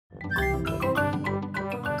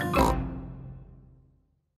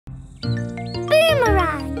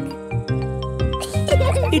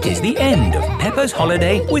It is the end of Peppa's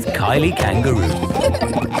holiday with Kylie Kangaroo.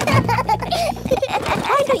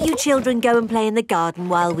 Why don't you children go and play in the garden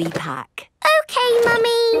while we pack? OK,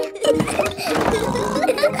 Mummy.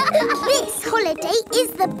 This holiday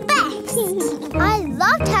is the best. I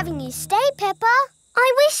loved having you stay, Peppa.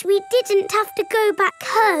 I wish we didn't have to go back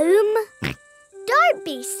home. Don't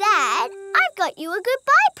be sad. I've got you a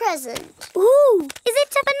goodbye present. Ooh, is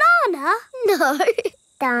it a banana? No.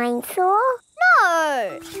 Dine-saw?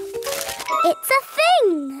 No. It's a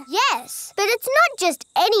thing. Yes, but it's not just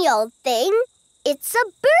any old thing. It's a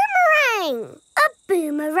boomerang. A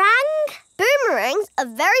boomerang? Boomerangs are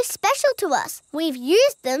very special to us. We've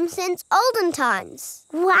used them since olden times.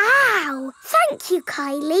 Wow! Thank you,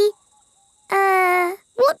 Kylie.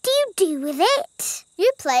 What do you do with it?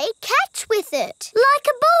 You play catch with it. Like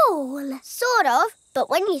a ball? Sort of, but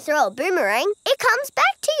when you throw a boomerang, it comes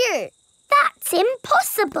back to you. That's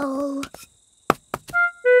impossible.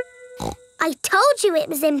 I told you it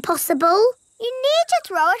was impossible. You need to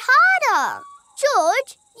throw it harder.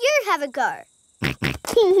 George, you have a go.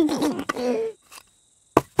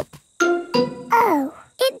 Oh,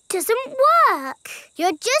 it doesn't work.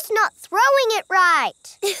 You're just not throwing it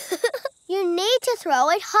right. You need to throw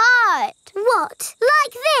it hard. What,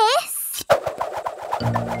 like this?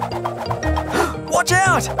 Watch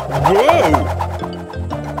out! Whoa!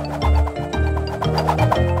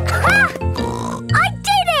 Ha! I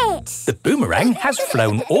did it! The boomerang has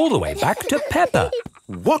flown all the way back to Peppa.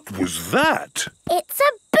 What was that? It's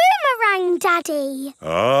a boomerang, Daddy.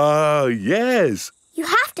 Ah, yes. You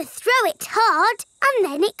have to throw it hard and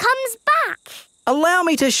then it comes back. Allow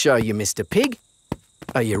me to show you, Mr. Pig.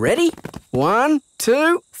 Are you ready? 1,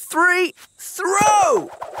 2, 3, throw!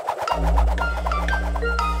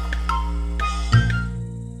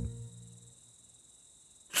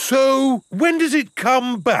 So, when does it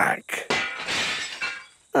come back?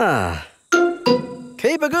 Ah.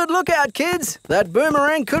 Keep a good lookout, kids. That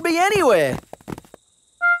boomerang could be anywhere.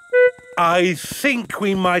 I think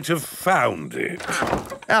we might have found it.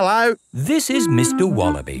 Hello. This is Mr.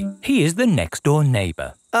 Wallaby. He is the next-door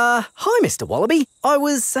neighbour. Hi, Mr. Wallaby. I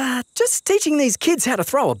was, just teaching these kids how to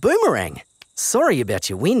throw a boomerang. Sorry about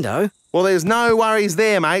your window. Well, there's no worries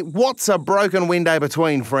there, mate. What's a broken window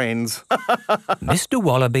between friends? Mr.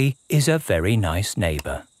 Wallaby is a very nice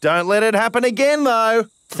neighbour. Don't let it happen again, though.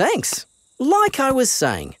 Thanks. Like I was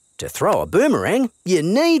saying, to throw a boomerang, you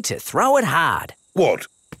need to throw it hard. What?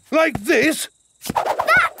 Like this?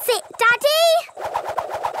 That's it, Daddy.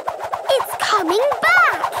 It's coming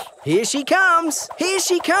back. Here she comes. Here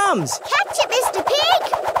she comes. Catch it, Mr.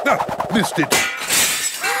 Pig. Ah, missed it.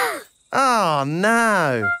 Oh,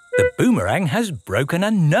 no. The boomerang has broken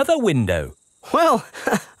another window. Well,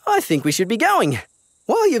 I think we should be going.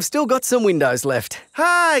 Well, you've still got some windows left.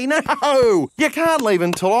 Hey, no! You can't leave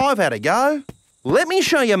until I've had a go. Let me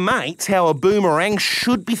show your mates how a boomerang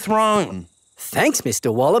should be thrown. Thanks,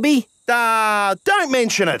 Mr. Wallaby. Don't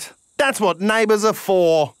mention it. That's what neighbours are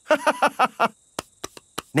for.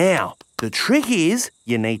 Now, the trick is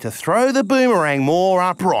you need to throw the boomerang more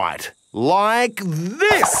upright. Like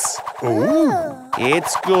this. Ooh.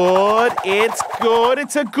 It's good. It's good.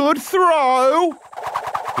 It's a good throw.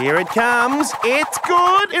 Here it comes. It's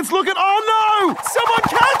good. It's looking... Oh, no! Someone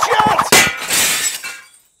catch it!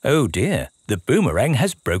 Oh dear, the boomerang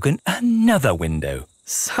has broken another window.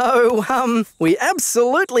 So, we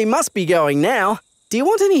absolutely must be going now. Do you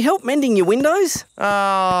want any help mending your windows?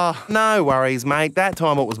 No worries, mate. That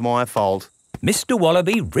time it was my fault. Mr.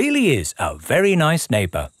 Wallaby really is a very nice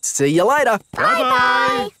neighbour. See you later.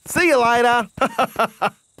 Bye-bye. See you later.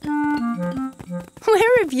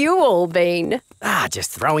 Where have you all been?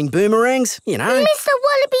 Just throwing boomerangs, you know. Mr.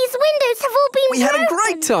 Wallaby's windows have all been We had a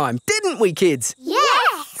great time, didn't we, kids?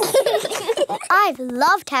 Yes! I've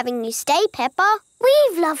loved having you stay, Peppa.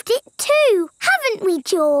 We've loved it too, haven't we,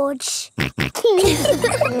 George?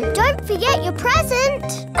 Don't forget your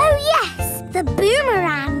present. Oh, yes, the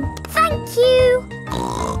boomerang. Thank you.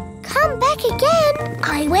 Come back again.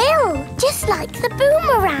 I will, just like the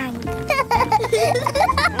boomerang.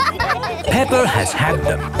 Peppa has had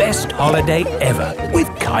the best holiday ever with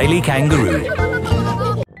Kylie Kangaroo.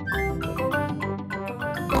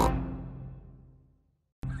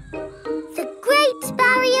 The Great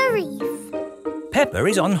Barrier Reef. Peppa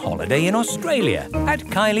is on holiday in Australia at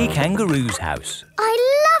Kylie Kangaroo's house. I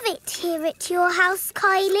love it here at your house,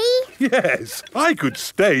 Kylie. Yes, I could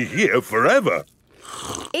stay here forever.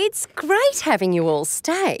 It's great having you all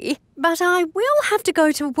stay, but I will have to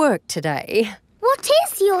go to work today. What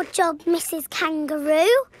is your job, Mrs. Kangaroo?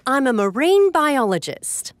 I'm a marine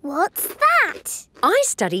biologist. What's that? I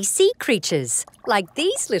study sea creatures, like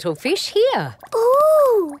these little fish here.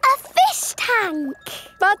 Ooh, a fish tank.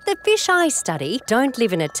 But the fish I study don't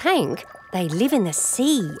live in a tank. They live in the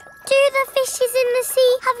sea. Do the fishes in the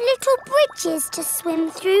sea have little bridges to swim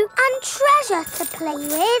through and treasure to play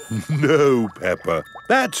with? No, Peppa.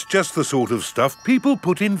 That's just the sort of stuff people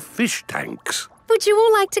put in fish tanks. Would you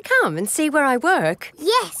all like to come and see where I work?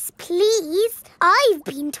 Yes, please. I've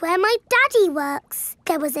been to where my daddy works.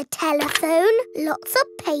 There was a telephone, lots of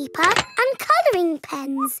paper and colouring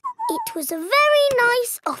pens. It was a very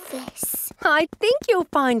nice office. I think you'll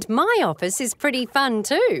find my office is pretty fun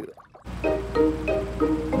too.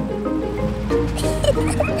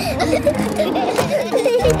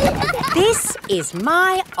 This is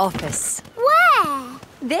my office. Where?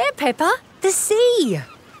 There, Peppa, the sea.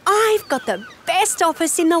 I've got the best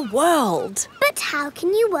office in the world. But how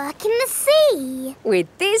can you work in the sea? With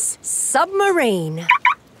this submarine.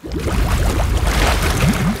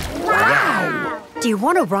 Wow! Do you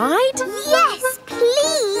want to ride? Yes,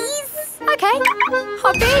 please! Okay,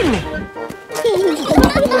 hop in.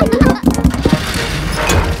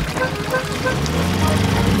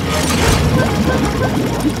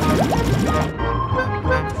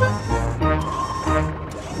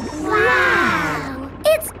 Wow!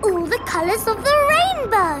 It's all the colours of the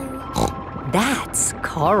rainbow. That's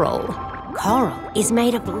coral. Coral is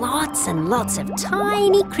made of lots and lots of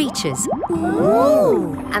tiny creatures.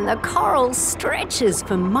 Ooh! And the coral stretches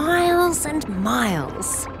for miles and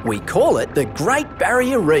miles. We call it the Great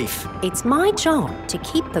Barrier Reef. It's my job to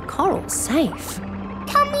keep the coral safe.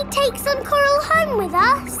 Can we take some coral home with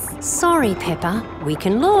us? Sorry, Peppa. We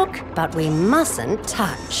can look, but we mustn't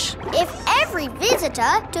touch. If every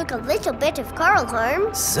visitor took a little bit of coral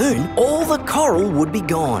home... Soon, all the coral would be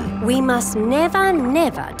gone. We must never,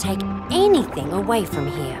 never take anything away from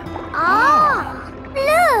here. Ah!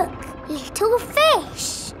 Look! Little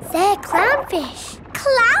fish. They're clownfish.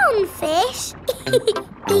 Clownfish?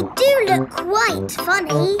 They do look quite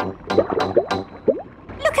funny.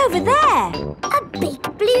 Look over there. A big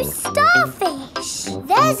blue starfish.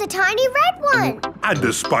 There's a tiny red one. And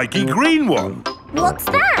a spiky green one. What's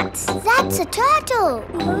that? That's a turtle.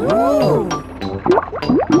 Ooh.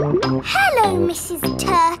 Hello, Mrs.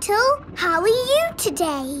 Turtle. How are you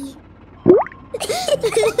today?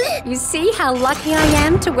 You see how lucky I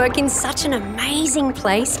am to work in such an amazing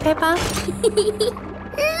place, Peppa?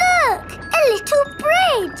 Look! A little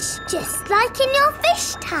bridge, just like in your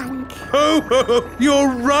fish tank. Oh, you're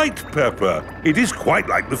right, Peppa. It is quite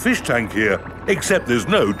like the fish tank here, except there's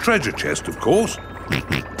no treasure chest, of course.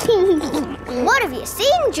 What have you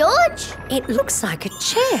seen, George? It looks like a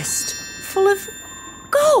chest full of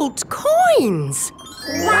gold coins.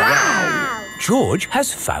 Wow! George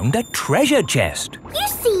has found a treasure chest. You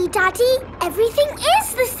see, Daddy, everything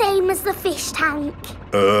is the same as the fish tank.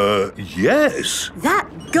 Yes. That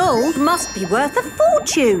gold must be worth a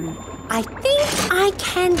fortune. I think I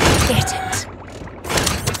can get it.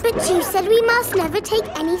 But you said we must never take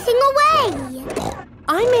anything away.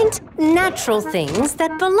 I meant natural things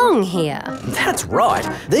that belong here. That's right.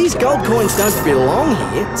 These gold coins don't belong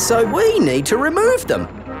here, so we need to remove them.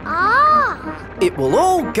 Ah! It will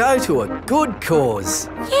all go to a good cause.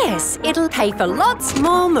 Yes, it'll pay for lots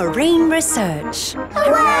more marine research.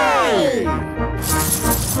 Hooray!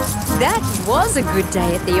 That was a good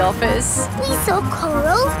day at the office. We saw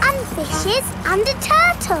coral and fishes and a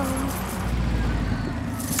turtle.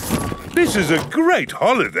 This is a great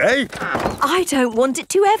holiday. I don't want it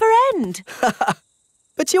to ever end.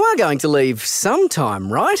 But you are going to leave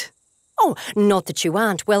sometime, right? Oh, not that you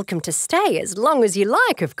aren't welcome to stay as long as you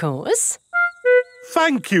like, of course.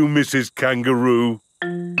 Thank you, Mrs. Kangaroo.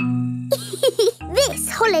 This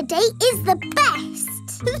holiday is the best.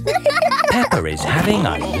 Peppa is having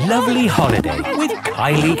a lovely holiday with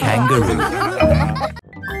Kylie Kangaroo.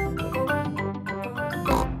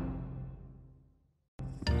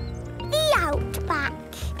 The Outback.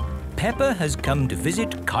 Peppa has come to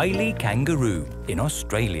visit Kylie Kangaroo in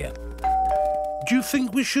Australia. Do you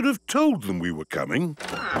think we should have told them we were coming?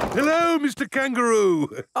 Hello, Mr. Kangaroo.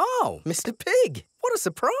 Oh, Mr. Pig. What a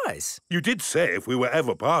surprise. You did say if we were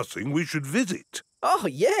ever passing, we should visit. Oh,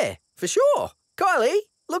 yeah, for sure. Kylie,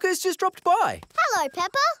 look who's just dropped by. Hello,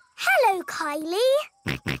 Peppa. Hello, Kylie.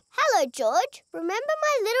 Hello, George. Remember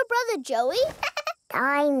my little brother Joey?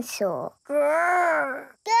 Dine-saw. Grrr.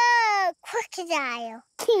 Grrr, crocodile.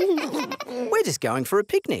 We're just going for a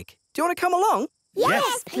picnic. Do you want to come along?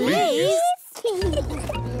 Yes, please.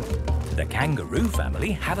 The kangaroo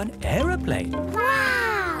family have an aeroplane.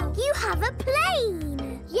 Wow, you have a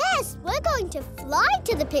plane. Yes, we're going to fly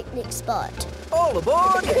to the picnic spot. All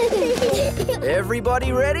aboard!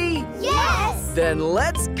 Everybody ready? Yes! Then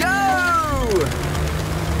let's go!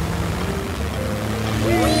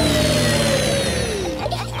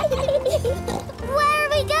 Where are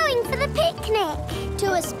we going for the picnic?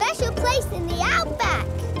 To a special place in the outback.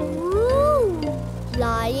 Ooh!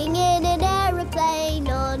 Flying in an aeroplane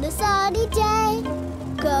on a sunny day.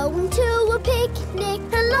 Going to a picnic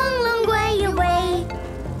a long, long way away.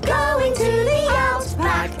 Going to the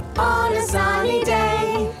outback on a sunny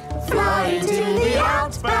day. Flying to the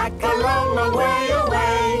outback a long, long way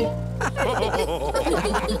away.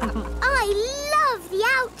 I love the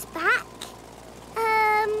outback.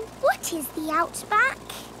 What is the outback?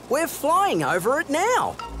 We're flying over it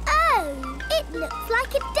now. Oh, it looks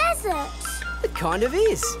like a desert. It kind of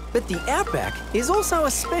is. But the outback is also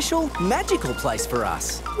a special, magical place for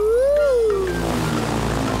us. Ooh.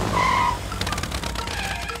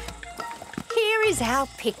 Here is our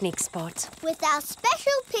picnic spot. With our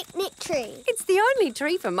special picnic tree. It's the only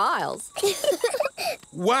tree for miles.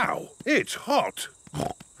 Wow, it's hot.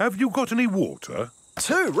 Have you got any water?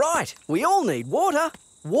 Too right. We all need water.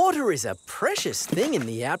 Water is a precious thing in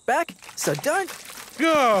the outback, so don't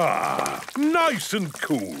Ah, nice and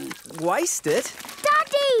cool. waste it.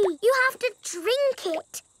 Daddy, you have to drink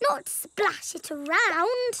it, not splash it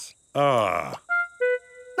around. Ah,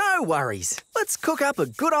 No worries. Let's cook up a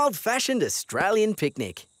good old-fashioned Australian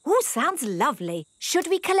picnic. Oh, sounds lovely. Should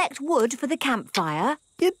we collect wood for the campfire?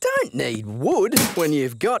 You don't need wood when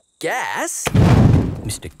you've got gas.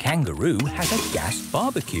 Mr. Kangaroo has a gas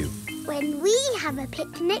barbecue. When we have a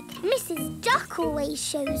picnic, Mrs. Duck always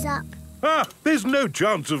shows up. there's no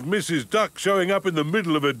chance of Mrs. Duck showing up in the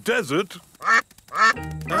middle of a desert.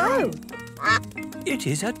 Oh. It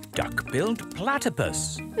is a duck-billed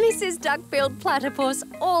platypus. Mrs. Duck-billed Platypus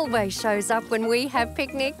always shows up when we have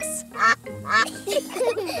picnics.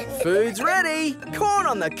 Food's ready. Corn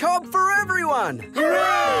on the cob for everyone.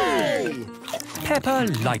 Hooray! Peppa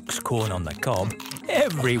likes corn on the cob.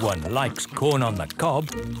 Everyone likes corn on the cob.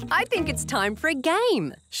 I think it's time for a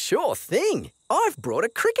game. Sure thing. I've brought a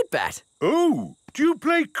cricket bat. Oh, do you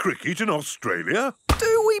play cricket in Australia?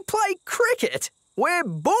 Do we play cricket? We're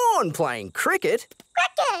born playing cricket.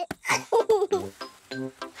 Cricket!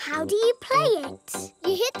 How do you play it?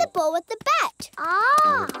 You hit the ball with the bat.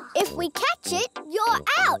 Ah! If we catch it, you're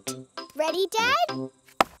out. Ready, Dad?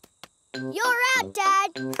 You're out, Dad.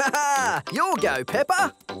 Ha! You'll go,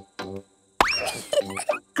 Peppa.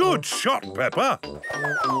 Good shot, Peppa.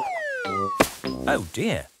 Oh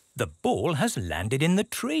dear, the ball has landed in the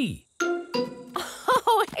tree.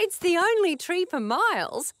 Oh, it's the only tree for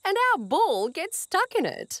miles, and our ball gets stuck in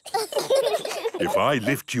it. If I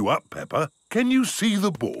lift you up, Peppa, can you see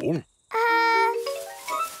the ball?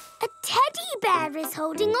 A teddy bear is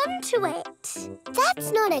holding on to it.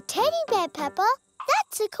 That's not a teddy bear, Peppa.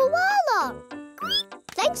 That's a koala.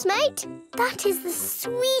 Thanks, mate. That is the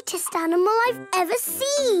sweetest animal I've ever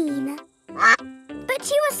seen. But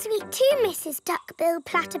you are sweet too, Mrs. Duck-billed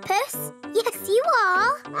Platypus. Yes, you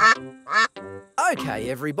are. OK,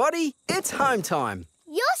 everybody, it's home time.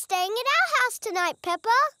 You're staying at our house tonight, Peppa.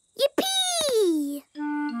 Yippee!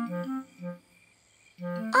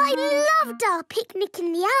 I loved our picnic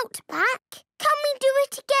in the outback. Can we do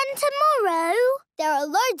it again tomorrow? There are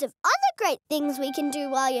loads of other great things we can do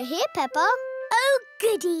while you're here, Peppa. Oh,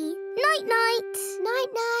 goody. Night-night.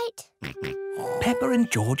 Night-night. Peppa and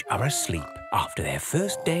George are asleep after their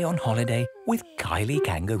first day on holiday with Kylie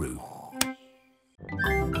Kangaroo.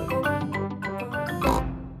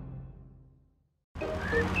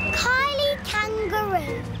 Kylie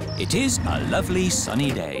Kangaroo. It is a lovely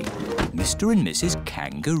sunny day. Mr. and Mrs.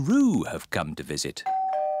 Kangaroo have come to visit.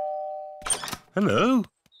 Hello?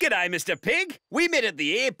 G'day, Mr. Pig. We met at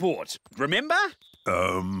the airport, remember?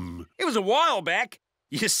 It was a while back.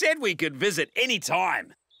 You said we could visit any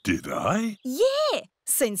time. Did I? Yeah,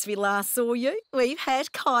 since we last saw you, we've had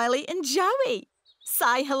Kylie and Joey.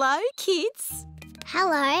 Say hello, kids.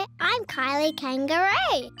 Hello, I'm Kylie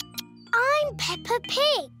Kangaroo. I'm Peppa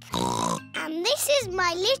Pig. And this is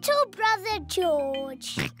my little brother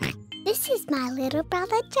George. This is my little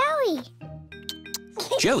brother Joey.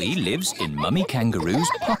 Joey lives in Mummy Kangaroo's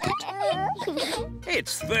pocket.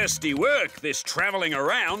 It's thirsty work, this travelling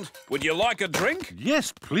around. Would you like a drink?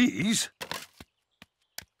 Yes, please.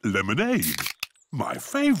 Lemonade. My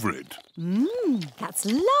favourite. That's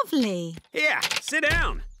lovely. Here, sit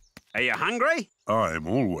down. Are you hungry? I'm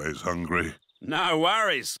always hungry. No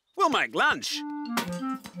worries. We'll make lunch.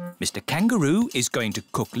 Mr. Kangaroo is going to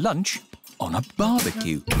cook lunch on a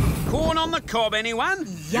barbecue. Corn on the cob, anyone?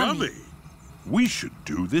 Yummy. We should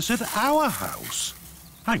do this at our house.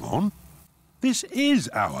 Hang on. This is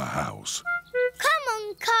our house. Come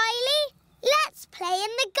on, Kylie. Let's play in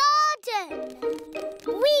the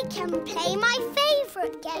garden. We can play my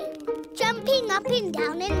favourite game, jumping up and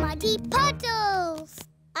down in muddy puddles.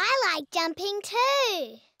 I like jumping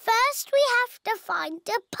too. First, we have to find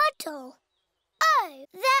a puddle. Oh,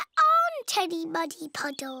 there aren't any muddy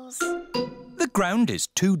puddles. The ground is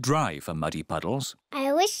too dry for muddy puddles.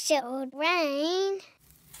 I wish it would rain.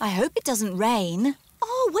 I hope it doesn't rain.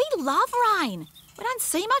 Oh, we love rain. We don't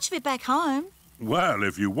see much of it back home. Well,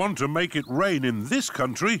 if you want to make it rain in this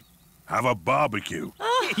country, have a barbecue.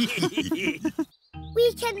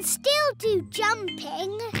 We can still do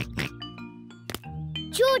jumping.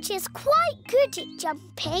 George is quite good at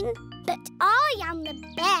jumping, but I am the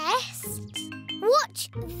best. Watch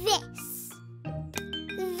this.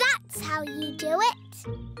 That's how you do it.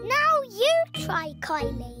 Now you try,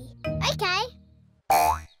 Kylie. OK.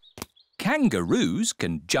 Kangaroos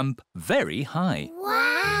can jump very high.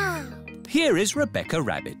 Wow. Here is Rebecca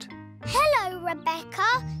Rabbit. Hello,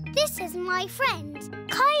 Rebecca. This is my friend,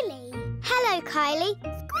 Kylie. Hello, Kylie.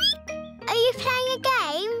 Are you playing a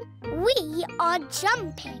game? We are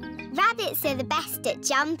jumping. Rabbits are the best at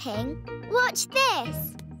jumping. Watch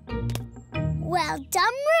this. Well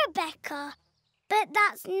done, Rebecca. But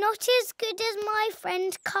that's not as good as my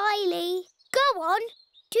friend Kylie. Go on,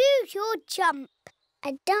 do your jump.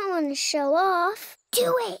 I don't want to show off.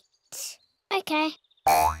 Do it. OK.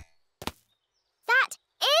 That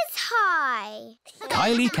is high.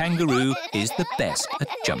 Kylie Kangaroo is the best at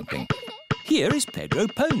jumping. Here is Pedro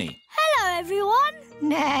Pony. Hello, everyone.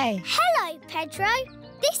 Nay. Hello, Pedro.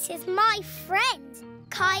 This is my friend,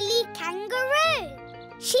 Kylie Kangaroo.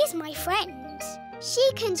 She's my friend.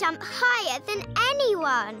 She can jump higher than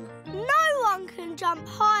anyone. No one can jump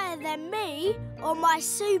higher than me or my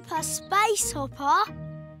super space hopper.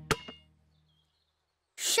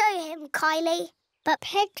 Show him, Kylie. But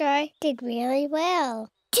Pedro did really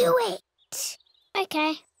well. Do it.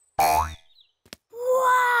 OK.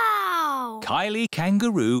 Wow! Kylie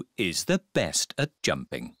Kangaroo is the best at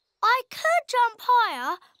jumping. I could jump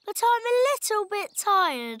higher, but I'm a little bit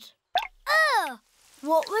tired. Ugh!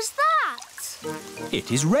 What was that?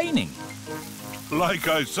 It is raining. Like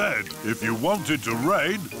I said, if you want it to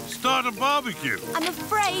rain, start a barbecue. I'm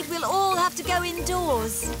afraid we'll all have to go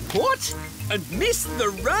indoors. What? And miss the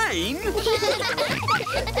rain?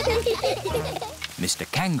 Mr.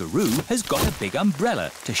 Kangaroo has got a big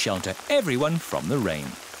umbrella to shelter everyone from the rain.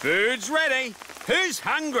 Food's ready. Who's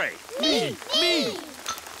hungry? Me!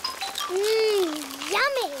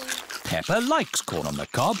 Yummy! Peppa likes corn on the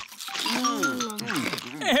cob.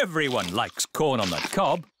 Everyone likes corn on the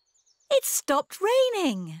cob. It's stopped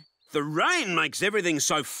raining. The rain makes everything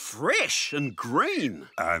so fresh and green.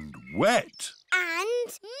 And wet.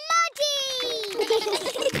 And muddy!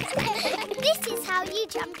 This is how you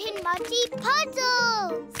jump in muddy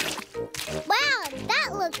puddles. Wow,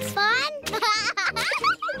 that looks fun.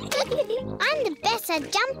 I'm the best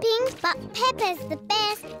at jumping, but Peppa's the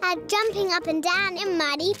best at jumping up and down in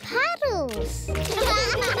muddy puddles.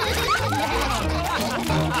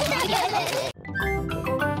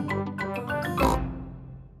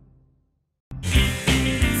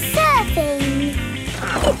 Surfing.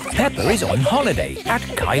 Peppa is on holiday at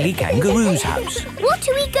Kylie Kangaroo's house. What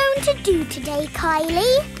are we going to do today,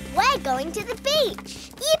 Kylie? We're going to the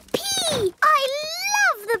beach. Yippee! I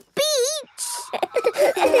love the beach!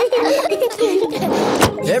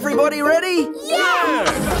 Everybody ready? Yeah!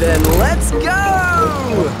 Then let's go!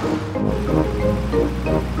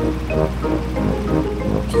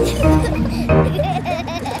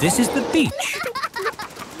 This is the beach.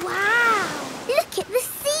 Wow! Look at the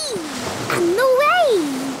sea and the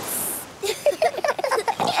waves.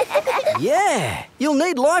 Yeah, you'll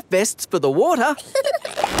need life vests for the water.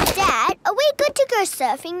 Dad, are we good to go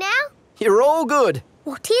surfing now? You're all good.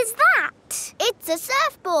 What is that? It's a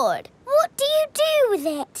surfboard. What do you do with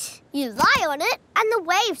it? You lie on it and the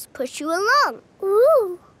waves push you along.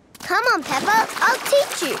 Ooh. Come on, Peppa, I'll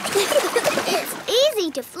teach you. It's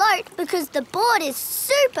easy to float because the board is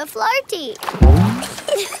super floaty.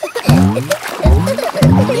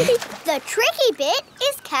 The tricky bit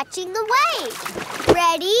is catching the wave.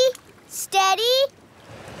 Ready, steady,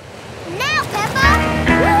 now, Peppa!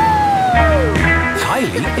 Woo!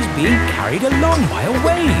 Kylie is being carried along by a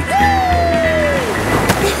wave.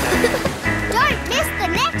 Don't miss the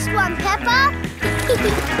next one, Peppa.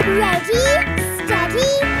 Ready,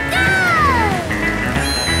 steady, go!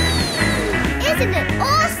 Isn't it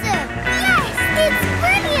awesome? Yes, it's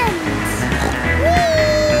brilliant!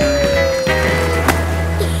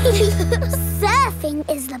 Surfing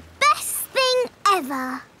is the best thing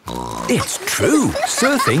ever. It's true.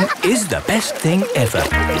 Surfing is the best thing ever.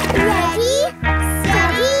 Ready,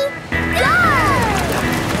 steady, go!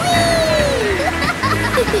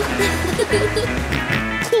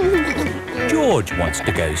 Whee! George wants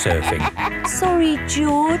to go surfing. Sorry,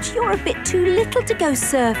 George, you're a bit too little to go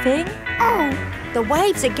surfing. Oh, the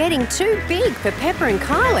waves are getting too big for Peppa and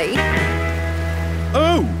Kylie.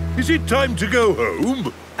 Oh, is it time to go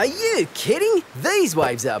home? Are you kidding? These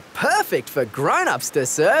waves are perfect for grown-ups to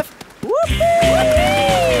surf.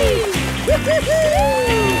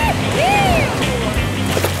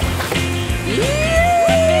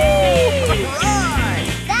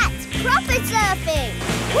 That's proper surfing!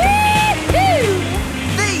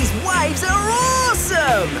 These waves are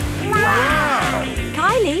awesome! Wow!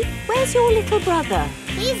 Kylie, where's your little brother?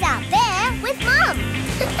 He's out there with Mum.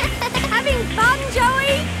 Having fun,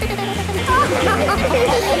 Joey?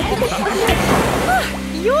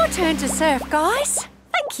 Your turn to surf, guys.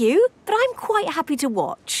 Thank you, but I'm quite happy to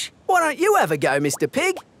watch. Why don't you have a go, Mr.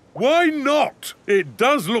 Pig? Why not? It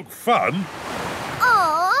does look fun.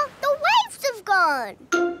 Aw, the waves have gone.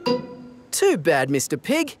 Too bad, Mr.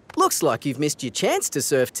 Pig. Looks like you've missed your chance to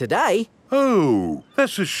surf today. Oh,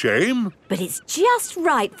 that's a shame. But it's just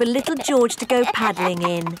right for little George to go paddling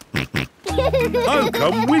in. I'll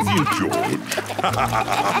come with you, George.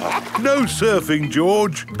 No surfing,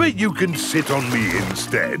 George, but you can sit on me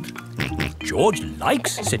instead. George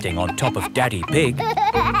likes sitting on top of Daddy Pig.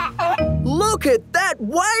 Look at that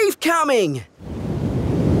wave coming!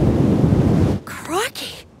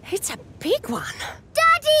 Crikey, it's a big one.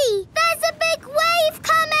 Daddy, there's a big wave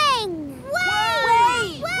coming!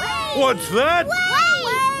 Wave! What's that? Wave!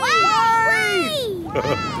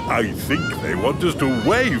 I think they want us to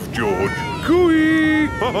wave, George. Cooey!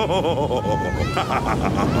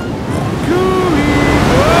 Cooey!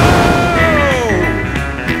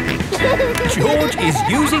 George is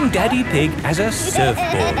using Daddy Pig as a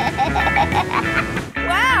surfboard.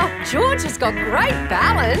 Wow, George has got great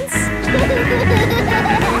balance.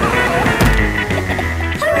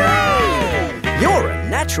 Hooray! You're a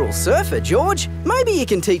natural surfer, George. Maybe you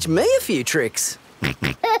can teach me a few tricks. George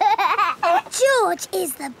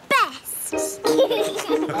is the best.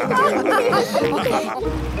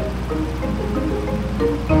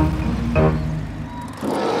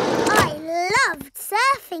 I loved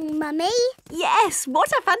surfing, Mummy. Yes,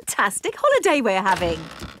 what a fantastic holiday we're having.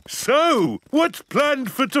 So, what's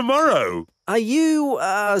planned for tomorrow? Are you,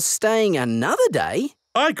 staying another day?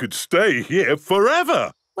 I could stay here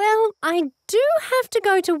forever. Well, I do have to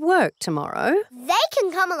go to work tomorrow. They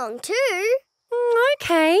can come along too.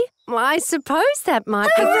 OK. Well, I suppose that might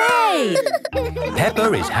be... Hooray!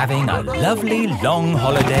 Peppa is having a lovely long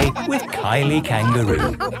holiday with Kylie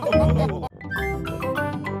Kangaroo.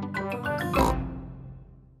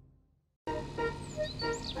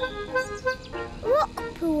 Rock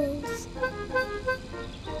pools.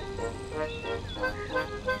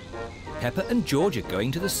 Peppa and George are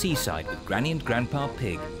going to the seaside with Granny and Grandpa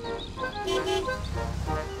Pig.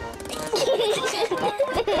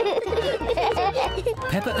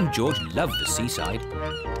 Peppa and George love the seaside.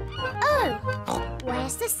 Oh,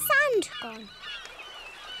 where's the sand gone?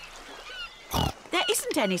 There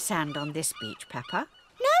isn't any sand on this beach, Peppa.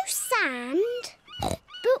 No sand?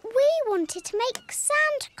 But we wanted to make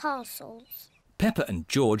sand castles. Peppa and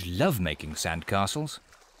George love making sandcastles.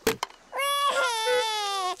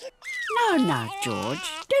 No, George.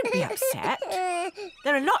 Don't be upset.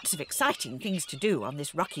 There are lots of exciting things to do on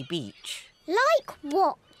this rocky beach. Like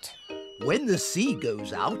what? When the sea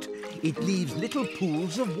goes out, it leaves little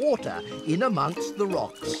pools of water in amongst the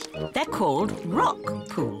rocks. They're called rock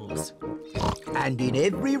pools. And in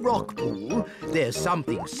every rock pool, there's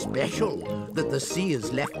something special that the sea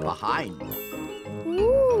has left behind.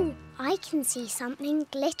 Ooh, I can see something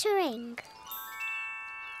glittering.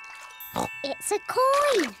 It's a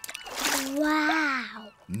coin.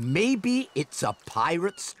 Wow. Maybe it's a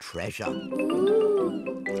pirate's treasure.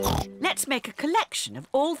 Ooh. Let's make a collection of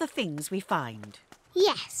all the things we find.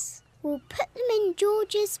 Yes, we'll put them in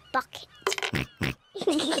George's bucket.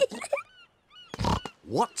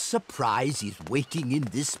 What surprise is waiting in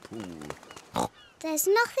this pool? There's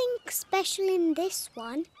nothing special in this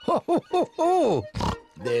one. Ho, ho, ho, ho!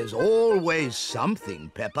 There's always something,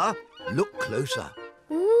 Peppa. Look closer.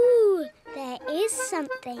 Ooh, there is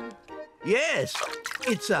something. Yes,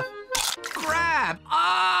 it's a crab.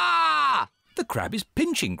 Ah! The crab is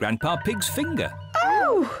pinching Grandpa Pig's finger.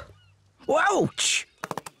 Oh! Ouch!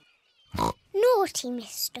 Naughty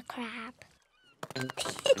Mr. Crab.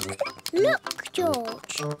 Look,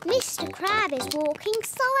 George. Mr. Crab is walking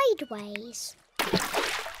sideways.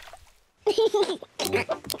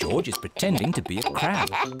 George is pretending to be a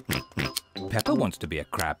crab. Peppa wants to be a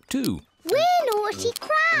crab too. We're naughty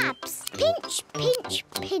crabs. Pinch, pinch,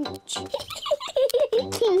 pinch.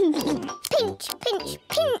 Pinch, pinch,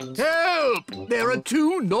 pinch. Help! There are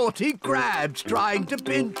two naughty crabs trying to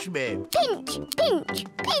pinch me. Pinch, pinch,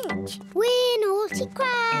 pinch. We're naughty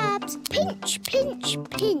crabs. Pinch, pinch,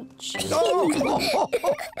 pinch. Oh.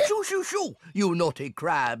 Shoo, shoo, shoo, you naughty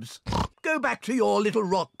crabs. Go back to your little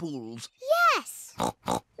rock pools. Yes.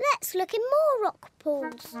 Let's look in more rock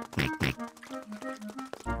pools.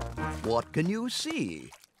 What can you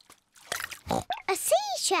see? A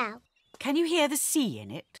seashell. Can you hear the sea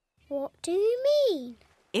in it? What do you mean?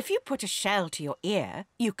 If you put a shell to your ear,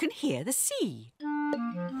 you can hear the sea.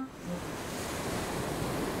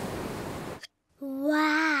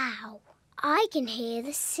 Wow. I can hear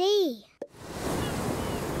the sea.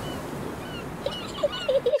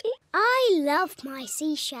 I love my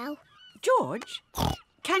seashell. George,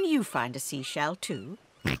 can you find a seashell too?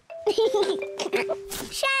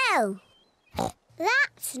 Shell.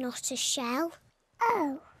 That's not a shell.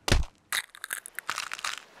 Oh.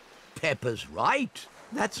 Peppa's right.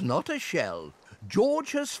 That's not a shell.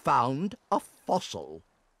 George has found a fossil.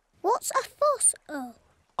 What's a fossil?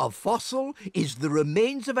 A fossil is the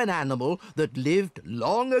remains of an animal that lived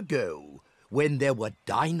long ago, when there were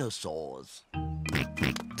dinosaurs.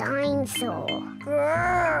 Dinosaur.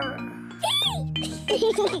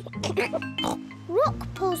 Rock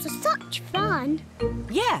pools are such fun.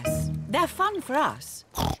 Yes, they're fun for us.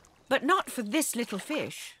 But not for this little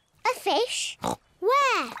fish. A fish?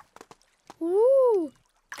 Where? Ooh.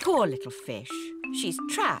 Poor little fish. She's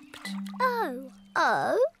trapped. Oh.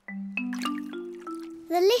 Oh?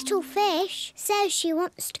 The little fish says she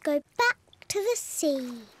wants to go back to the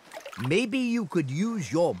sea. Maybe you could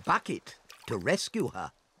use your bucket to rescue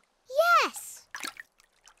her. Yes.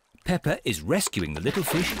 Peppa is rescuing the little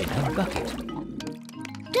fish in her bucket.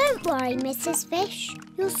 Don't worry, Mrs. Fish.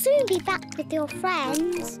 You'll soon be back with your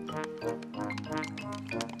friends.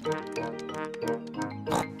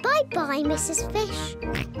 Bye-bye, Mrs. Fish.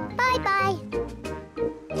 Bye-bye.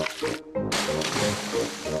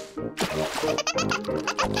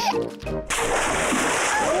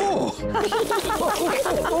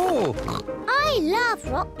 Oh! I love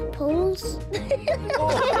rock pools.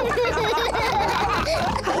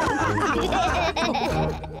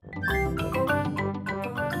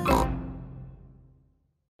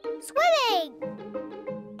 Swimming!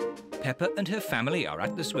 Peppa and her family are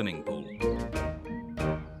at the swimming pool.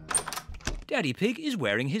 Daddy Pig is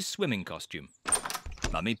wearing his swimming costume.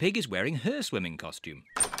 Mummy Pig is wearing her swimming costume.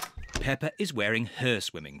 Peppa is wearing her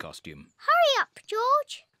swimming costume. Hurry up,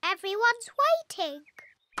 George. Everyone's waiting.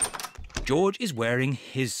 George is wearing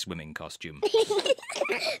his swimming costume.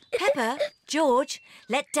 Peppa, George,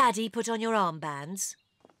 let Daddy put on your armbands.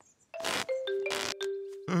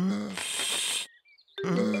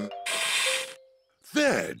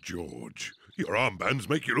 There, George. Your armbands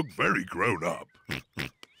make you look very grown up.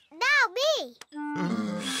 Now me.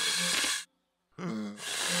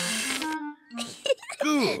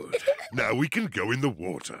 Good. Now we can go in the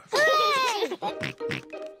water.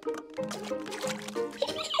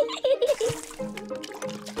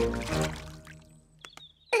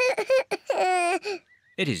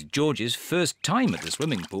 It is George's first time at the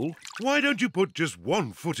swimming pool. Why don't you put just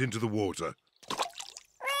one foot into the water?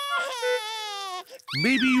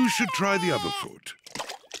 Maybe you should try the other foot.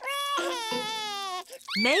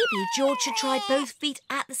 Maybe George should try both feet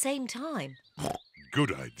at the same time.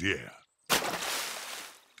 Good idea.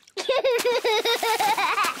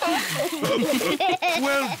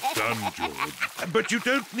 Well done, George. But you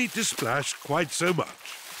don't need to splash quite so much.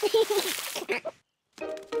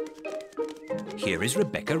 Here is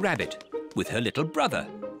Rebecca Rabbit with her little brother,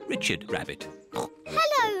 Richard Rabbit.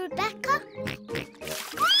 Hello, Rebecca.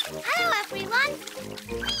 Hello, everyone.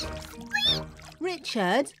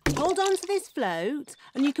 Richard, hold on to this float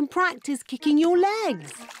and you can practice kicking your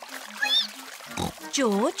legs.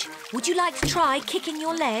 George, would you like to try kicking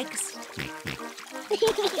your legs?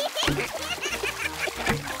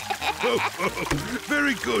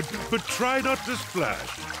 Very good, but try not to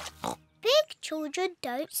splash. Big children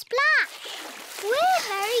don't splash. We're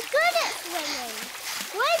very good at swimming.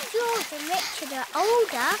 When George and Richard are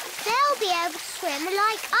older, they'll be able to swim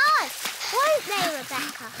like us. Won't they,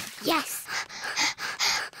 Rebecca? Yes.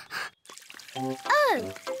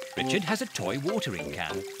 Oh. Richard has a toy watering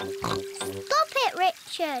can. Stop it,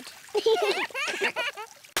 Richard.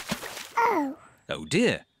 Oh. Oh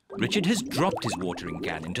dear, Richard has dropped his watering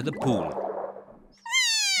can into the pool.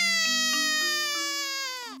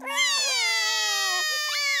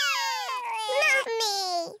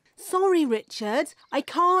 Mummy. Sorry, Richard. I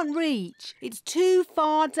can't reach. It's too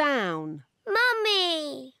far down.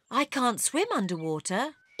 Mummy! I can't swim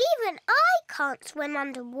underwater. Even I can't swim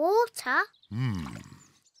underwater.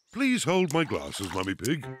 Please hold my glasses, Mummy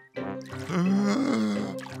Pig.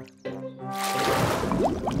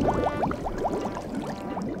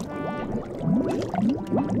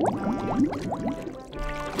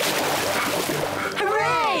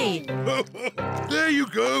 Hooray! There you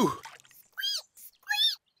go.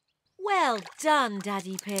 Well done,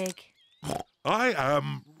 Daddy Pig. I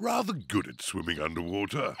am rather good at swimming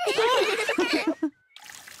underwater.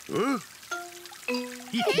 Huh?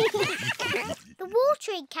 The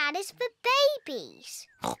watering can is for babies.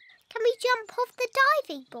 Can we jump off the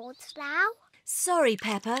diving boards now? Sorry,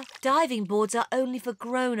 Peppa. Diving boards are only for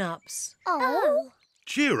grown-ups. Oh.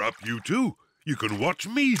 Cheer up, you two. You can watch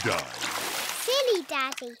me dive. Silly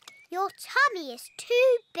Daddy. Your tummy is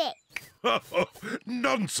too big.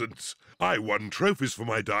 Nonsense. I won trophies for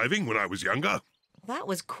my diving when I was younger. That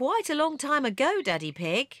was quite a long time ago, Daddy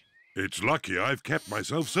Pig. It's lucky I've kept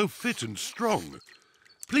myself so fit and strong.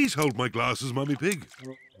 Please hold my glasses, Mummy Pig.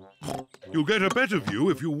 You'll get a better view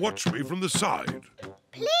if you watch me from the side.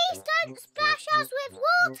 Please don't splash us with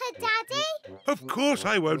water, Daddy. Of course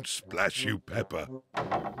I won't splash you, Peppa.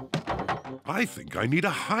 I think I need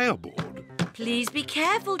a higher board. Please be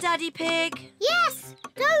careful, Daddy Pig. Yes,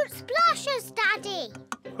 don't splash us, Daddy.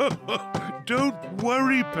 Don't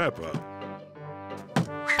worry, Peppa.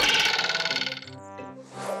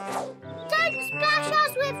 Don't splash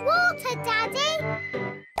us with water, Daddy.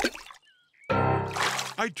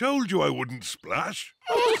 I told you I wouldn't splash.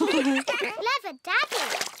 Clever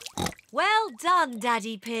Daddy. Well done,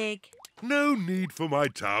 Daddy Pig. No need for my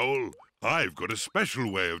towel. I've got a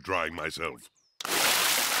special way of drying myself.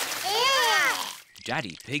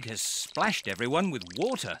 Daddy Pig has splashed everyone with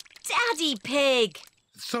water. Daddy Pig!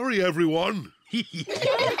 Sorry, everyone. Very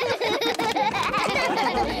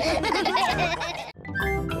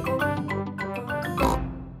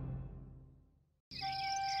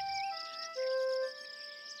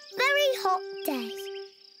hot day.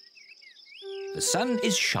 The sun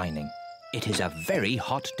is shining. It is a very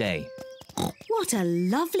hot day. What a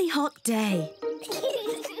lovely hot day.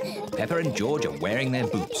 Peppa and George are wearing their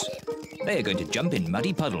boots. They are going to jump in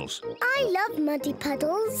muddy puddles. I love muddy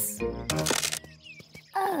puddles.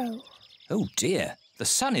 Oh. Oh dear, the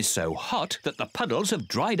sun is so hot that the puddles have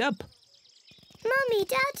dried up. Mummy,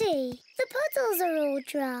 Daddy, the puddles are all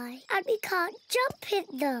dry and we can't jump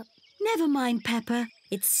in them. Never mind, Peppa.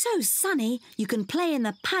 It's so sunny you can play in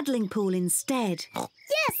the paddling pool instead.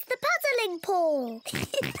 Yes, the paddling pool.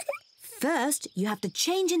 First, you have to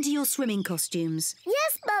change into your swimming costumes.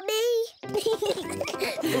 Yes, Mummy.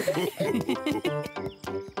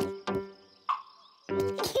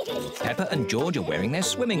 Peppa and George are wearing their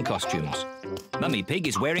swimming costumes. Mummy Pig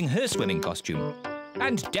is wearing her swimming costume.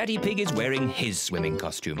 And Daddy Pig is wearing his swimming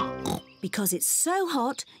costume. Because it's so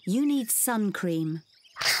hot, you need sun cream.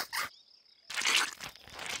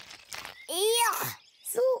 Ew,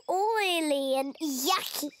 so oily and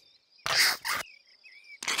yucky.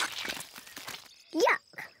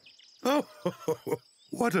 Yuck. Oh,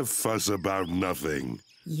 what a fuss about nothing.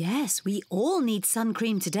 Yes, we all need sun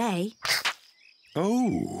cream today.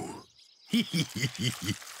 Oh.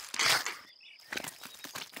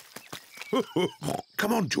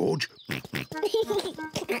 Come on, George.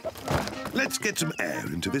 Let's get some air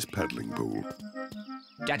into this paddling pool.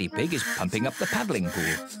 Daddy Pig is pumping up the paddling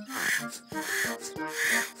pool.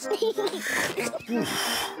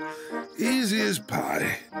 Easy as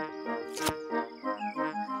pie.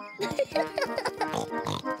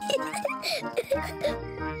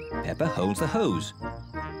 Peppa holds the hose.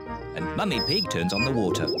 And Mummy Pig turns on the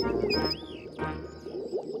water.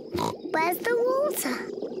 Where's the water?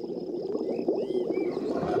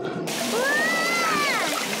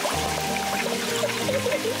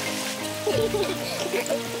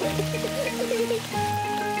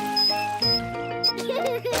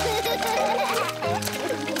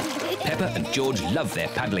 Peppa and George love their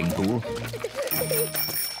paddling pool.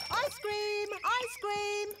 Ice cream! Ice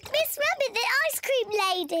cream! Miss Rabbit, the ice cream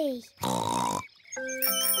lady.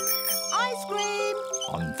 Ice cream!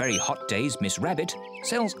 On very hot days, Miss Rabbit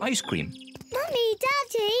sells ice cream. Mummy,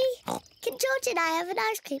 Daddy, can George and I have an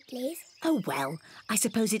ice cream, please? Oh, well, I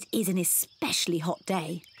suppose it is an especially hot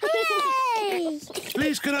day. Hooray!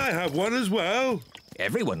 Please, can I have one as well?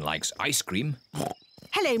 Everyone likes ice cream.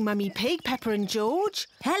 Hello, Mummy Pig, Peppa and George.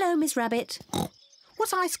 Hello, Miss Rabbit.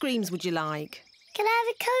 What ice creams would you like? Can I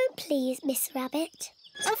have a cone, please, Miss Rabbit?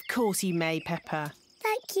 Of course you may, Peppa.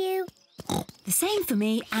 Thank you. The same for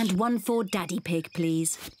me and one for Daddy Pig,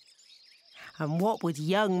 please. And what would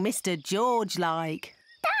young Mr. George like?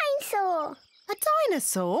 Dinosaur. A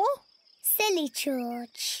dinosaur? Silly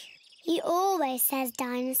George. He always says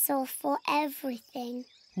dinosaur for everything.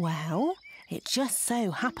 Well, it just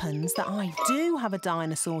so happens that I do have a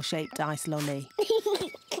dinosaur-shaped ice lolly.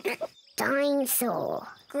 Dinosaur.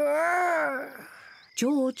 Grrr.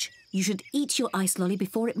 George, you should eat your ice lolly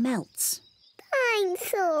before it melts.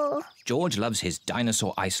 Dinosaur. George loves his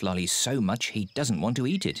dinosaur ice lolly so much he doesn't want to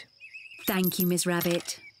eat it. Thank you, Miss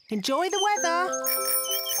Rabbit. Enjoy the weather.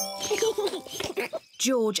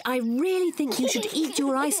 George, I really think you should eat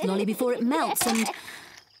your ice lolly before it melts and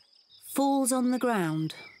falls on the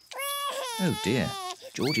ground. Oh dear,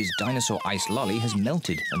 George's dinosaur ice lolly has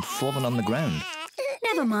melted and fallen on the ground.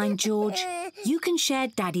 Never mind, George. You can share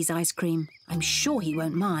Daddy's ice cream. I'm sure he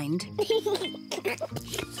won't mind.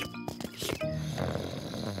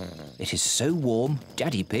 It is so warm,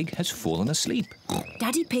 Daddy Pig has fallen asleep.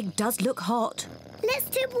 Daddy Pig does look hot. Let's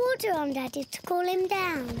dip water on Daddy to cool him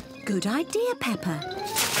down. Good idea, Peppa.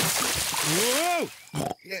 Whoa!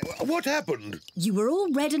 What happened? You were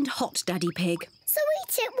all red and hot, Daddy Pig. So we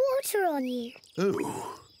tipped water on you.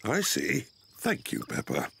 Oh, I see. Thank you,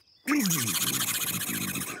 Peppa. Look,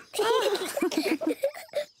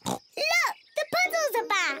 the puddles are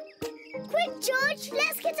back. Quick, George,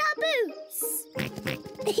 let's get our boots.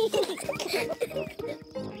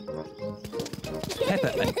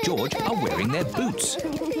 Peppa and George are wearing their boots.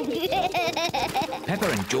 Peppa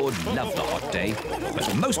and George love the hot day,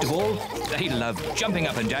 but most of all, they love jumping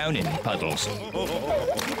up and down in puddles.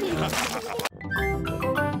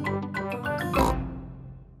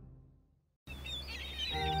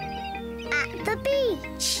 At the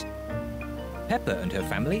beach. Peppa and her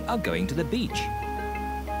family are going to the beach.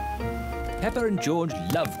 Peppa and George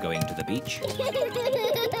love going to the beach.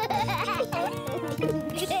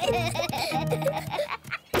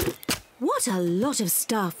 What a lot of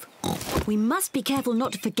stuff. We must be careful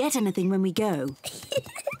not to forget anything when we go.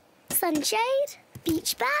 Sunshade,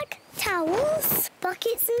 beach bag, towels,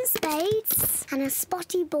 buckets and spades, and a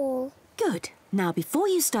spotty ball. Good. Now, before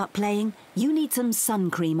you start playing, you need some sun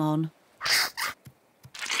cream on.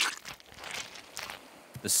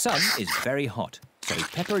 The sun is very hot, so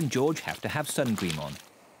Peppa and George have to have sun cream on.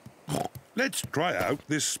 Let's try out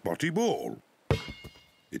this spotty ball.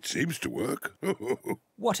 It seems to work.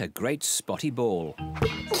 What a great spotty ball.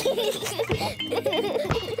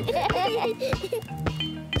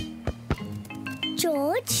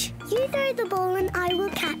 George, you throw the ball and I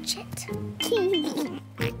will catch it.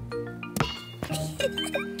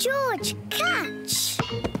 George, catch!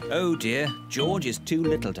 Oh dear, George is too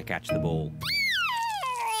little to catch the ball.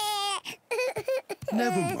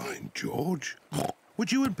 Never mind, George.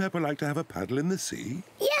 Would you and Peppa like to have a paddle in the sea?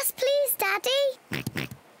 Yes, please, Daddy.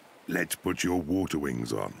 Let's put your water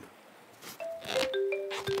wings on.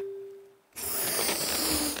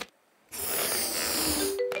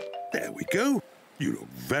 There we go. You look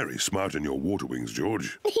very smart in your water wings,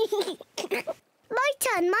 George. My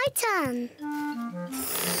turn, my turn.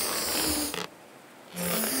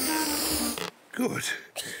 Good.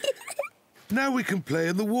 Now we can play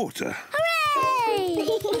in the water. Hooray!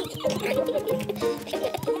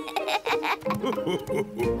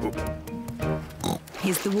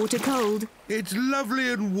 Is the water cold? It's lovely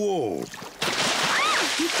and warm.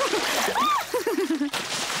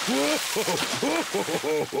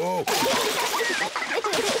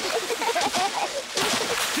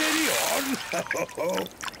 Steady on.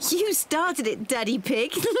 You started it, Daddy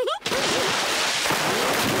Pig.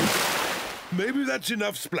 Maybe that's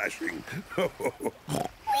enough splashing. Whee!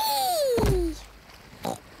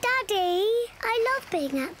 Daddy, I love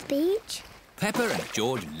being at the beach. Peppa and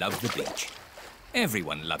George love the beach.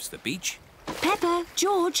 Everyone loves the beach. Peppa,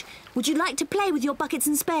 George, would you like to play with your buckets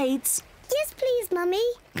and spades? Yes, please, Mummy.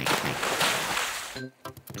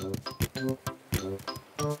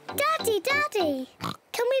 Daddy,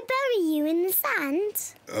 can we bury you in the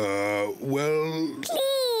sand? Well...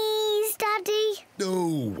 Please, Daddy.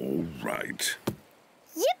 Oh, all right.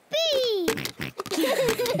 Yippee!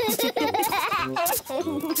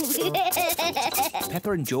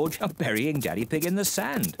 Peppa and George are burying Daddy Pig in the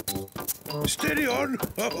sand. Steady on.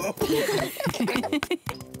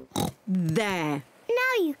 There.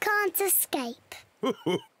 Now you can't escape.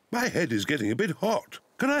 My head is getting a bit hot.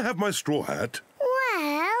 Can I have my straw hat?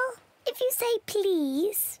 Well, if you say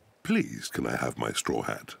please. Please, can I have my straw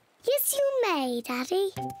hat? Yes, you may,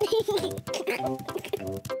 Daddy.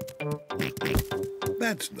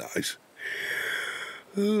 That's nice.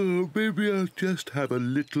 Oh, maybe I'll just have a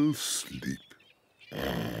little sleep.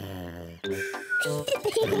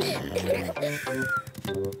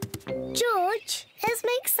 George, let's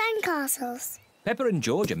make sandcastles. Peppa and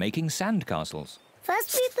George are making sandcastles.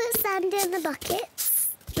 First we put sand in the buckets,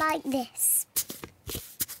 like this.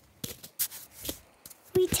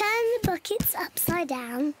 We turn the buckets upside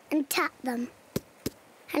down and tap them.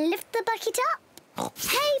 And lift the bucket up.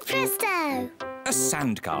 Hey, presto! A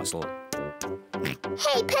sandcastle.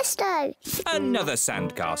 Hey, presto! Another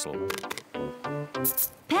sandcastle.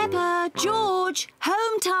 Peppa, George,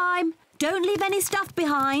 home time. Don't leave any stuff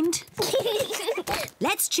behind.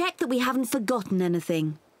 Let's check that we haven't forgotten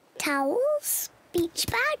anything. Towels, beach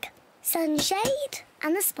bag, sunshade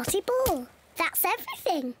and the spotty ball. That's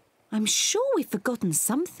everything. I'm sure we've forgotten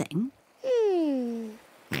something.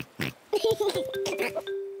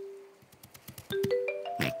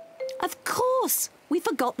 Of course, we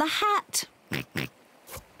forgot the hat.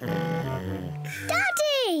 Daddy!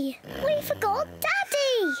 We forgot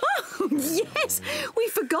Daddy! Oh, yes, we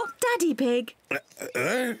forgot Daddy Pig.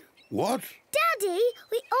 What? Daddy,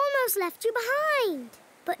 we almost left you behind.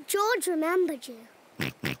 But George remembered you.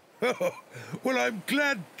 Well, I'm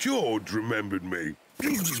glad George remembered me.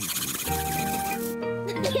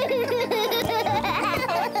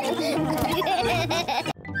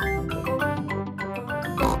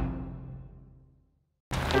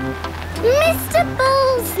 Mr.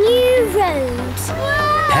 Bull's new road.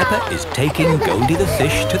 Peppa is taking Goldie the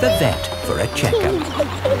fish to the vet for a checkup.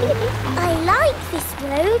 I like this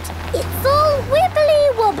road. It's all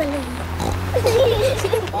wibbly wobbly.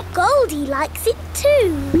 Goldie likes it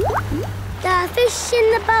too. The fish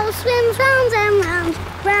in the bowl swims round and round,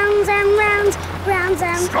 round and round, round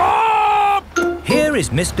and... Stop! Here is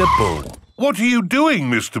Mr. Bull. What are you doing,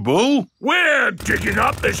 Mr. Bull? We're digging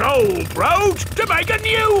up this old road to make a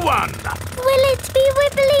new one. Will it be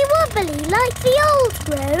wibbly wobbly like the old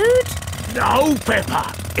road? No,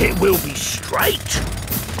 Peppa. It will be straight.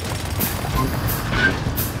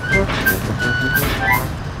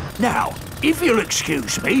 Now, if you'll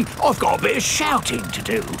excuse me, I've got a bit of shouting to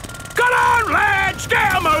do. Come on, lads!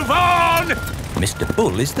 Get a move on! Mr.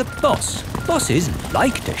 Bull is the boss. Bosses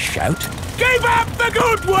like to shout. Keep up the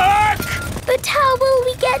good work! But how will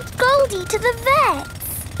we get Goldie to the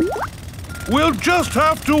vets? We'll just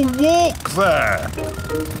have to walk there.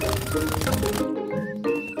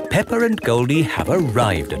 Peppa and Goldie have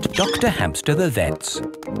arrived at Dr. Hamster the vet's.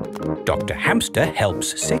 Dr. Hamster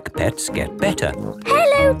helps sick pets get better.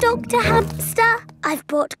 Hello, Dr. Hamster. I've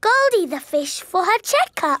brought Goldie the fish for her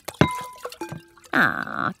checkup.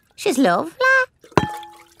 Ah, she's lovely.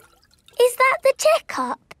 Is that the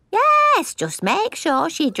checkup? Yes, just make sure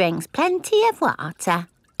she drinks plenty of water.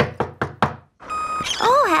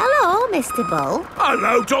 Oh, hello, Mr. Bull.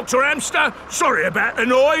 Hello, Dr. Hamster. Sorry about the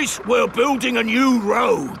noise. We're building a new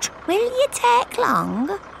road. Will you take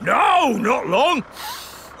long? No, not long.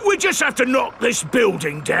 We just have to knock this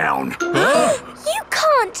building down. You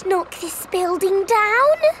can't knock this building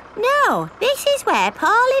down. No, this is where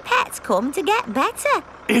poorly pets come to get better.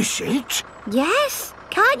 Is it? Yes.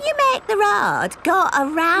 Can't you make the road go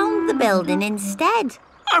around the building instead?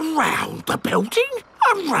 Around the building?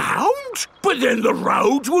 Around? But then the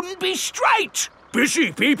road wouldn't be straight.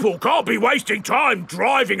 Busy people can't be wasting time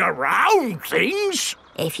driving around things.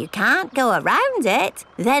 If you can't go around it,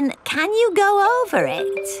 then can you go over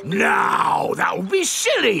it? No, that would be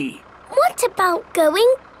silly. What about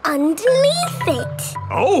going underneath it?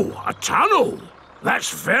 Oh, a tunnel. That's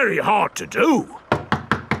very hard to do.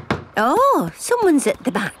 Oh, someone's at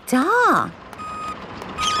the back door.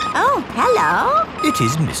 Oh, hello. It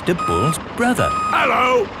is Mr. Bull's brother.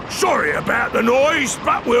 Hello. Sorry about the noise,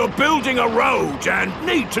 but we're building a road and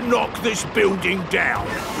need to knock this building down.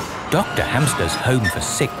 Dr. Hamster's home for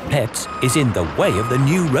sick pets is in the way of the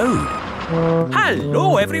new road.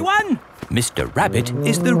 Hello, everyone. Mr. Rabbit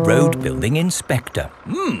is the road building inspector.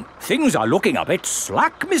 Things are looking a bit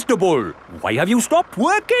slack, Mr. Bull. Why have you stopped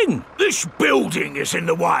working? This building is in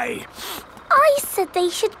the way. I said they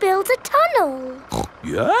should build a tunnel.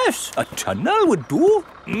 Yes, a tunnel would do.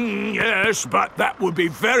 Yes, but that would be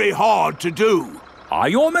very hard to do. Are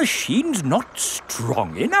your machines not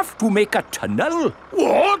strong enough to make a tunnel?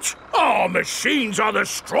 What? Our machines are the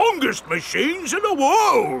strongest machines in the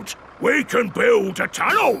world. We can build a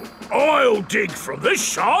tunnel. I'll dig from this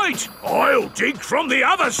side, I'll dig from the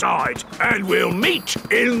other side, and we'll meet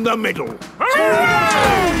in the middle.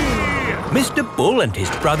 Hooray! Mr. Bull and his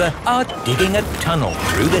brother are digging a tunnel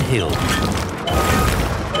through the hill.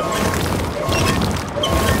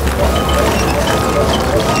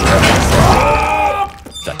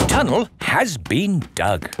 The tunnel has been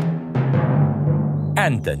dug.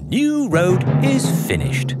 And the new road is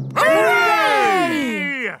finished.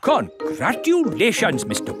 Hooray! Congratulations,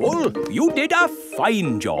 Mr. Bull. You did a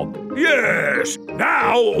fine job. Yes,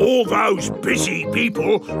 now all those busy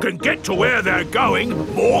people can get to where they're going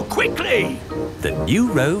more quickly. The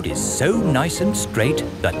new road is so nice and straight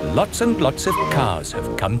that lots and lots of cars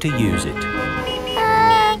have come to use it.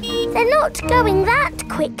 They're not going that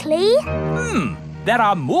quickly. There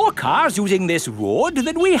are more cars using this road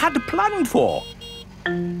than we had planned for.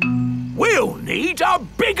 We'll need a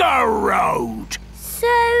bigger road.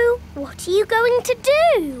 So, what are you going to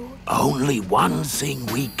do? Only one thing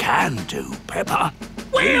we can do, Peppa.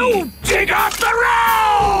 We'll dig up the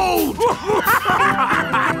road!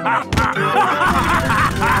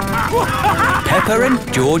 Peppa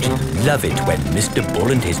and George love it when Mr.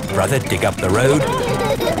 Bull and his brother dig up the road.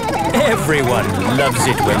 Everyone loves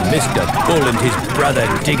it when Mr. Bull and his brother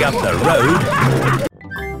dig up the road.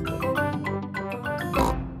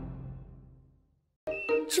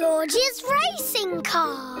 George's racing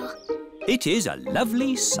car. It is a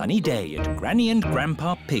lovely sunny day at Granny and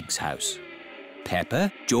Grandpa Pig's house.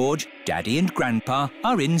 Peppa, George, Daddy and Grandpa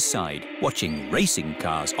are inside watching racing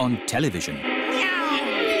cars on television.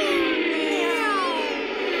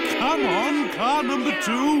 Come on, car number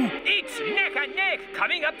 2. It's neck and neck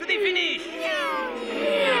coming up to the finish.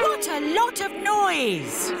 What a lot of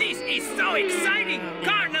noise! This is so exciting.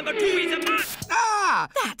 Car number 2 is a pass. Ah!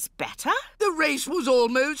 That's better. The race was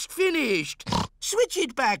almost finished. Switch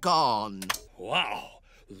it back on. Wow,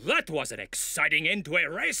 that was an exciting end to a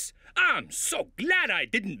race. I'm so glad I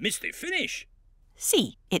didn't miss the finish.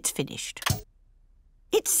 See, it's finished.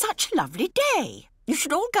 It's such a lovely day. You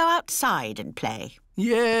should all go outside and play.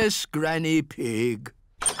 Yes, Granny Pig.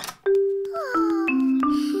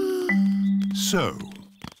 So,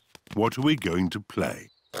 what are we going to play?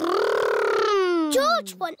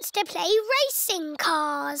 George wants to play racing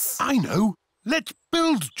cars. I know. Let's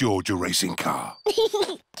build George a racing car.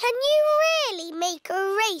 Can you really make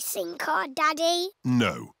a racing car, Daddy?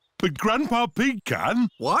 No, but Grandpa Pig can.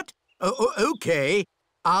 What? OK.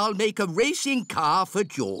 I'll make a racing car for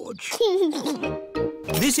George.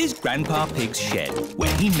 This is Grandpa Pig's shed,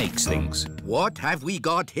 where he makes things. What have we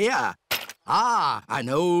got here? Ah, an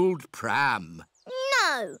old pram.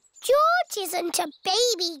 No, George isn't a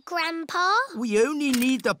baby, Grandpa. We only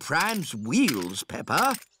need the pram's wheels,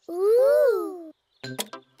 Peppa. Ooh.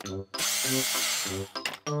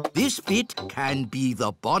 This bit can be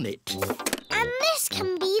the bonnet. And this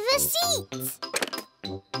can be the seats.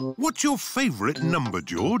 What's your favourite number,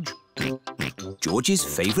 George? George's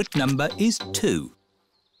favourite number is 2.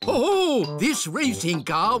 Oh, this racing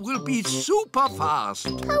car will be super fast.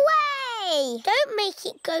 Hooray! Don't make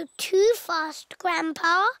it go too fast,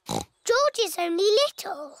 Grandpa. George is only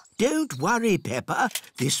little. Don't worry, Peppa.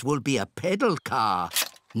 This will be a pedal car,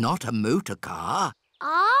 not a motor car.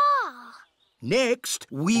 Ah! Next,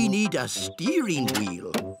 we need a steering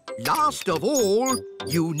wheel. Last of all,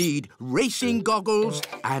 you need racing goggles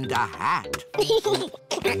and a hat.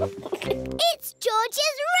 It's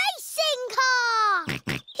George's racing car!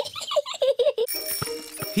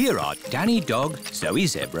 Here are Danny Dog, Zoe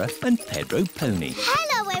Zebra and Pedro Pony.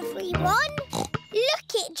 Hello, everyone.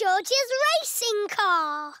 Look at George's racing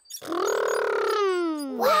car.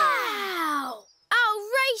 Wow! I'll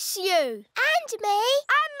race you. And me.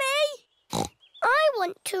 And me. I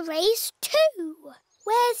want to race too.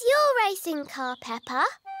 Where's your racing car, Peppa?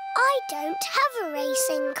 I don't have a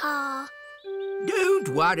racing car. Don't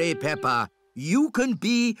worry, Peppa. You can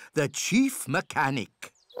be the chief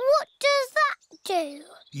mechanic. What does that do?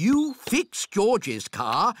 You fix George's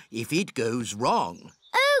car if it goes wrong.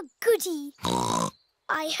 Oh, goody.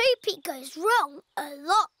 I hope it goes wrong a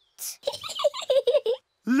lot.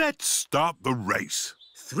 Let's start the race.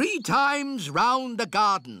 3 times round the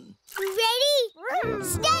garden. Ready,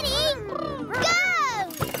 steady, go!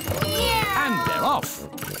 And they're off.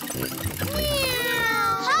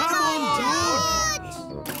 Come on,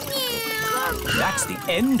 George! That's the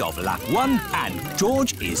end of lap 1 and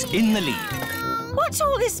George is in the lead. What's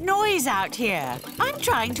all this noise out here? I'm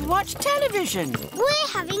trying to watch television. We're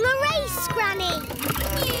having a race, Granny.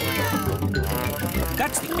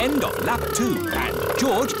 That's the end of lap 2 and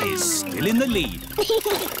George is still in the lead.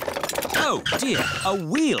 Oh dear, a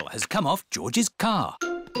wheel has come off George's car.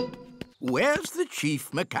 Where's the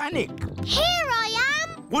chief mechanic? Here I am.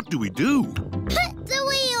 What do we do? Put the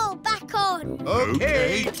wheel back on.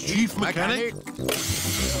 OK, chief mechanic.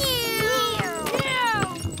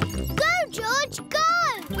 Go, George, go!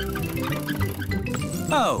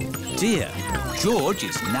 Oh dear, George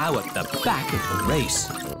is now at the back of the race.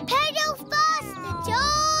 Pedal faster,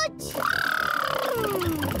 George!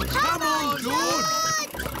 Come on, George!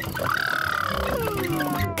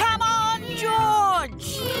 Come on,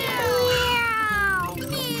 George!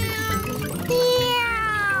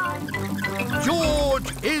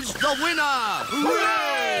 George is the winner!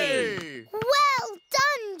 Hooray! Well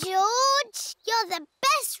done, George. You're the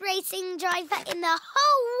best racing driver in the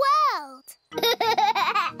whole world.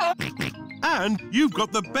 And you've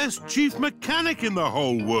got the best chief mechanic in the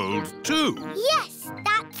whole world, too. Yes,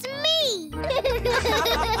 that's me.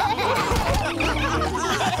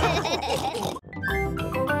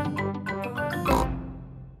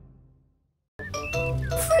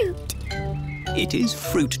 Fruit. It is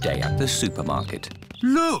fruit day at the supermarket.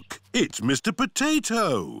 Look, it's Mr.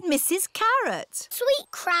 Potato. Mrs. Carrot. Sweet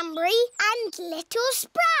cranberry and little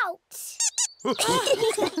sprouts.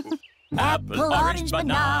 Apple, orange,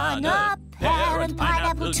 banana, pear and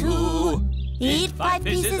pineapple too. Eat 5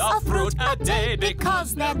 pieces of fruit a day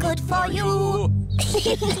because they're good for you.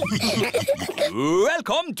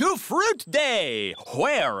 Welcome to Fruit Day,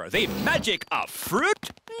 where the magic of fruit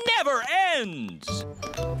never ends.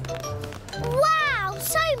 Wow,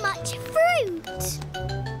 so much fruit.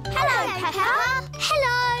 Hello, Peppa.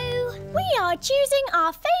 Hello. We are choosing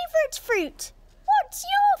our favourite fruit. What's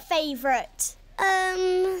your favourite?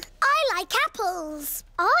 I like apples.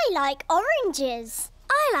 I like oranges.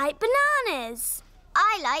 I like bananas.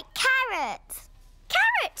 I like carrots.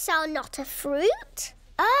 Carrots are not a fruit.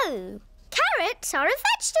 Oh, carrots are a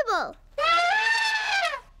vegetable.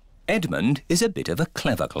 Edmund is a bit of a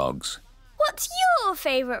clever clogs. What's your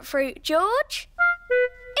favourite fruit, George?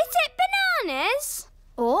 Is it bananas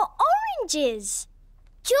or oranges?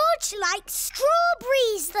 George likes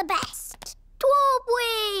strawberries the best.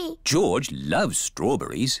 Strawberry. George loves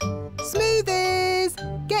strawberries. Smoothies!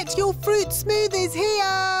 Get your fruit smoothies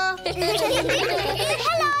here!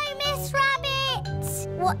 Hello, Miss Rabbit.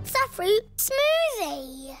 What's a fruit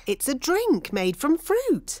smoothie? It's a drink made from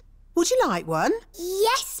fruit. Would you like one?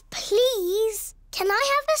 Yes, please. Can I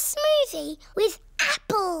have a smoothie with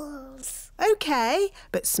apples? OK,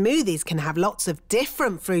 but smoothies can have lots of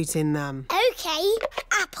different fruit in them. OK,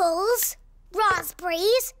 apples,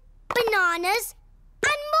 raspberries, bananas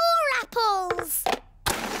and more apples.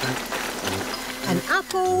 An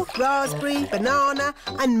apple, raspberry, banana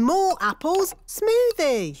and more apples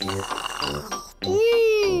smoothie.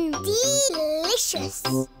 Delicious.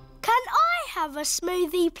 Can I have a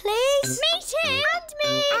smoothie, please? Me too. And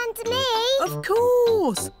me. And me. Of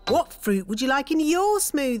course. What fruit would you like in your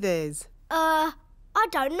smoothies? I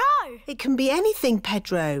don't know. It can be anything,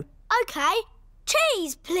 Pedro. OK,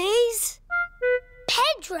 cheese, please.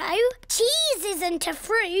 Pedro, cheese isn't a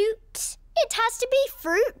fruit. It has to be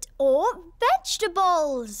fruit or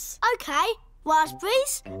vegetables. OK,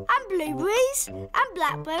 raspberries and blueberries and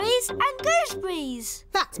blackberries and gooseberries.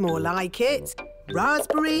 That's more like it.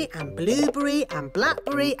 Raspberry and blueberry and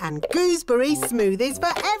blackberry and gooseberry smoothies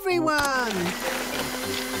for everyone.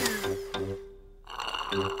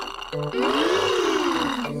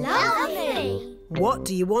 Lovely. What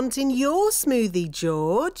do you want in your smoothie,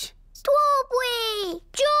 George? Strawberry.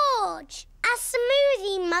 George, a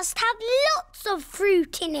smoothie must have lots of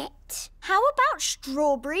fruit in it. How about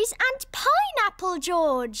strawberries and pineapple,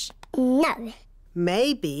 George? No.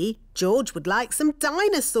 Maybe George would like some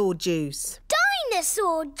dinosaur juice.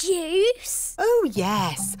 Dinosaur juice? Oh,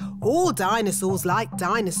 yes. All dinosaurs like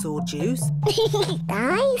dinosaur juice.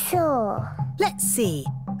 Dinosaur. Let's see.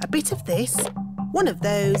 A bit of this, one of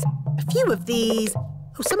those, a few of these,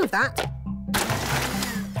 oh, some of that.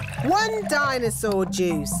 One dinosaur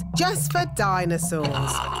juice, just for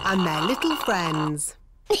dinosaurs and their little friends.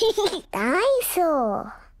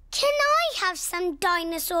 Dinosaur. Can I have some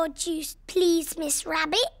dinosaur juice, please, Miss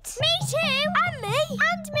Rabbit? Me too. And me.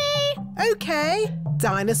 And me. OK,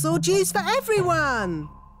 dinosaur juice for everyone.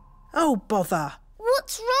 Oh, bother.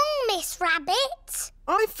 What's wrong, Miss Rabbit?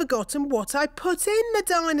 I've forgotten what I put in the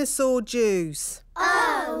dinosaur juice.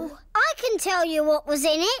 Oh, I can tell you what was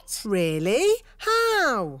in it. Really?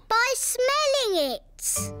 How? By smelling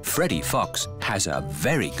it. Freddy Fox has a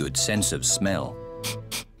very good sense of smell.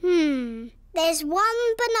 There's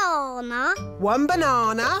one banana. One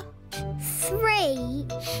banana.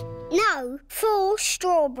 4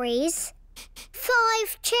 strawberries.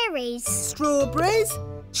 5 cherries. Strawberries,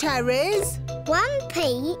 cherries. 1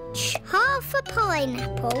 peach, half a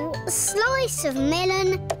pineapple, a slice of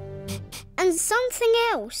melon and something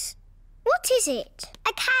else. What is it?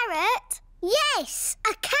 A carrot? Yes,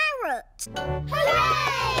 a carrot.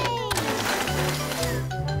 Hooray!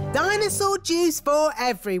 Dinosaur juice for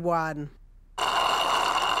everyone.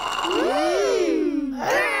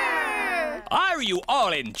 Are you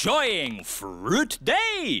all enjoying Fruit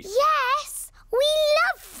Day? Yes, we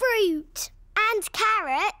love fruit and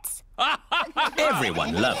carrots.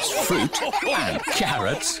 Everyone loves fruit and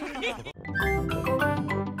carrots.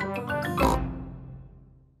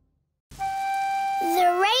 The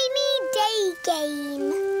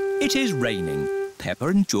It is raining. Peppa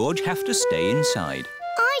and George have to stay inside.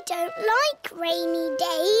 I don't like rainy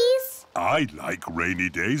days. I like rainy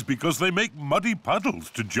days because they make muddy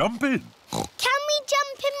puddles to jump in. Can we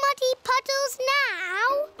jump in muddy puddles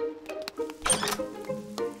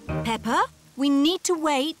now? Peppa, we need to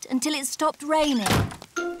wait until it's stopped raining.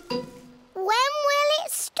 When will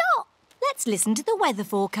it stop? Let's listen to the weather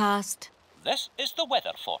forecast. This is the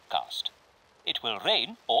weather forecast. It will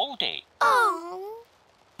rain all day. Oh.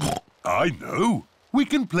 I know. We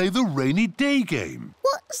can play the rainy day game.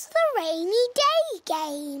 What's the rainy day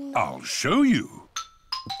game? I'll show you.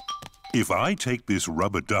 If I take this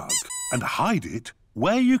rubber duck and hide it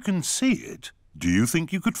where you can see it, do you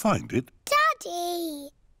think you could find it? Daddy,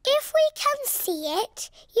 if we can see it,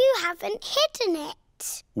 you haven't hidden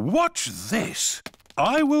it. Watch this.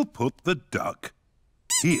 I will put the duck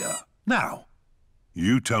here. Now,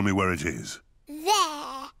 you tell me where it is.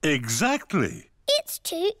 There. Exactly. It's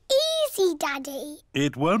too easy, Daddy.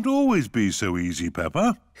 It won't always be so easy,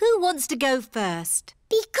 Peppa. Who wants to go first?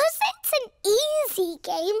 Because it's an easy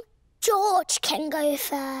game, George can go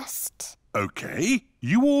first. OK,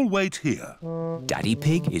 you all wait here. Daddy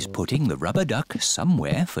Pig is putting the rubber duck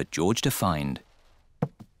somewhere for George to find.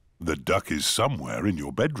 The duck is somewhere in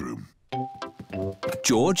your bedroom.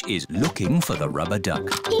 George is looking for the rubber duck.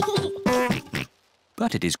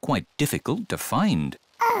 But it is quite difficult to find.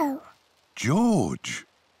 Oh. George,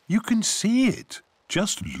 you can see it.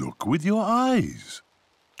 Just look with your eyes.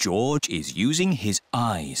 George is using his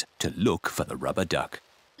eyes to look for the rubber duck.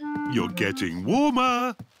 You're getting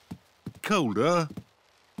warmer. Colder.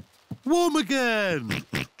 Warm again.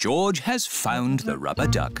 George has found the rubber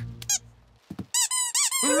duck.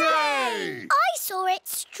 Hooray! I saw it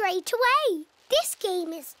straight away. This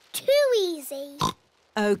game is too easy.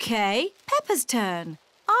 OK, Peppa's turn.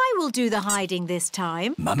 I will do the hiding this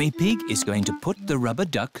time. Mummy Pig is going to put the rubber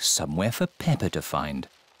duck somewhere for Peppa to find.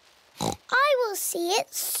 I will see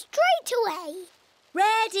it straight away.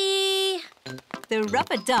 Ready! The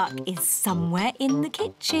rubber duck is somewhere in the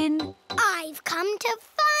kitchen. I've come to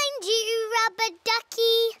find you, rubber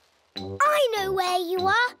ducky. I know where you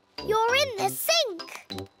are. You're in the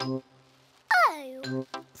sink. Oh.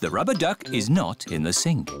 The rubber duck is not in the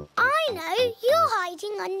sink. I know. You're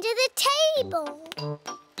hiding under the table.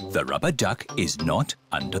 The rubber duck is not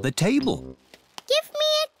under the table. Give me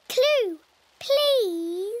a clue,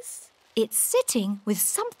 please. It's sitting with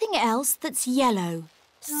something else that's yellow.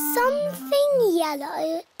 Something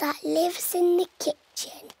yellow that lives in the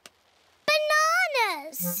kitchen.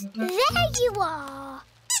 Bananas! There you are.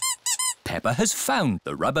 Peppa has found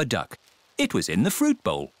the rubber duck. It was in the fruit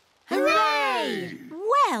bowl. Hooray!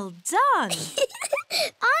 Well done.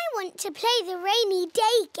 I want to play the rainy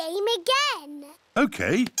day game again.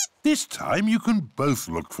 OK, this time you can both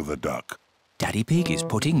look for the duck. Daddy Pig is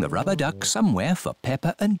putting the rubber duck somewhere for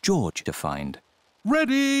Peppa and George to find.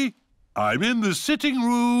 Ready? I'm in the sitting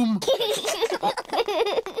room. Is it on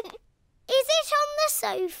the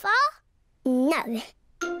sofa? No.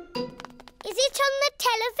 Is it on the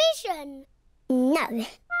television? No.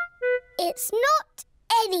 It's not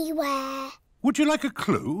anywhere. Would you like a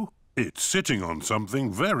clue? It's sitting on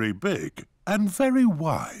something very big and very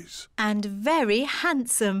wise. And very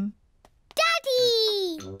handsome.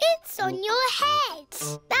 Daddy! It's on your head.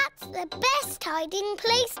 That's the best hiding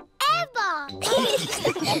place ever.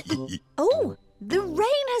 Oh, the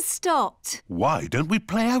rain has stopped. Why don't we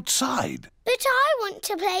play outside? But I want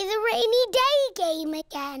to play the rainy day game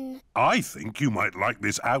again. I think you might like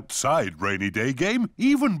this outside rainy day game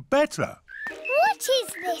even better. What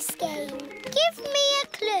is this game? Give me a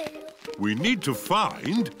clue. We need to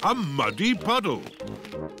find a muddy puddle.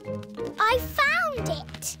 I found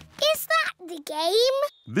it. Is that the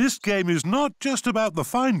game? This game is not just about the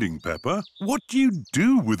finding, Peppa. What do you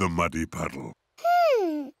do with a muddy puddle?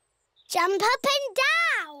 Jump up and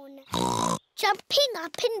down. Jumping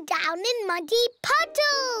up and down in muddy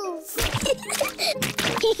puddles.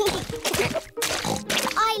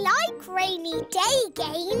 I like rainy day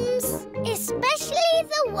games, especially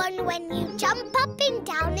the one when you jump up and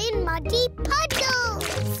down in muddy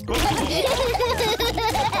puddles.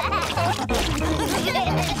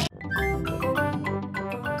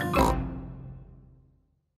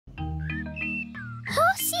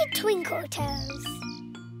 Horsey Twinkle Toes.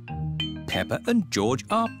 Peppa and George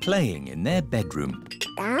are playing in their bedroom.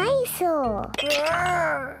 Dinosaur.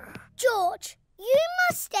 George, you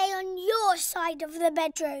must stay on your side of the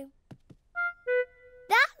bedroom.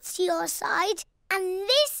 That's your side, and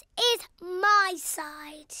this is my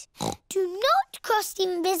side. Do not cross the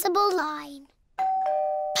invisible line.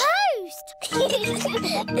 Post!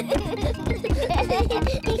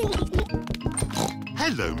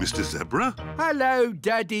 Hello, Mr. Zebra. Hello,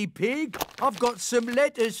 Daddy Pig. I've got some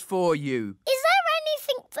letters for you. Is there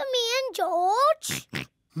anything for me and George?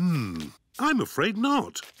 I'm afraid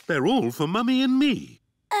not. They're all for Mummy and me.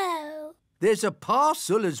 Oh. There's a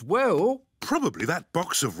parcel as well. Probably that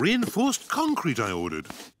box of reinforced concrete I ordered.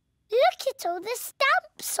 Look at all the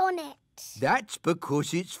stamps on it. That's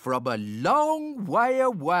because it's from a long way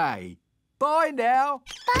away. Bye now.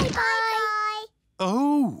 Bye-bye.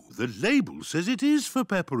 Oh, the label says it is for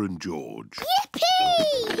Peppa and George.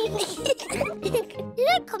 Yippee!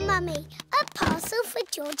 Look, Mummy, a parcel for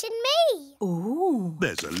George and me. Ooh.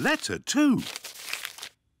 There's a letter too.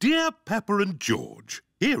 Dear Peppa and George,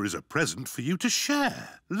 here is a present for you to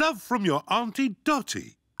share. Love from your Auntie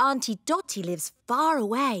Dotty. Auntie Dotty lives far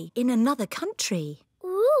away in another country.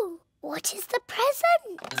 Ooh, what is the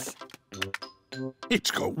present?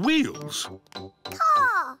 It's got wheels.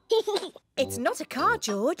 Car. It's not a car,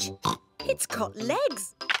 George. It's got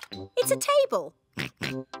legs. It's a table.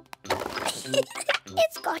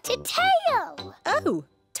 It's got a tail. Oh,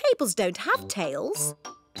 tables don't have tails.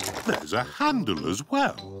 There's a handle as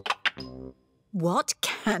well. What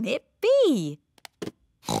can it be?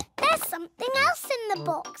 There's something else in the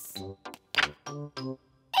box.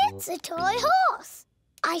 It's a toy horse.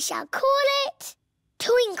 I shall call it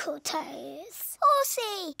Twinkle Toes.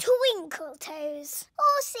 Horsey, Twinkle Toes.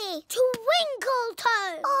 Horsey, Twinkle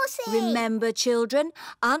Toes. Horsey. Remember, children,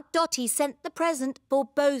 Aunt Dotty sent the present for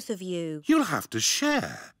both of you. You'll have to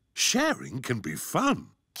share. Sharing can be fun.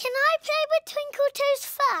 Can I play with Twinkle Toes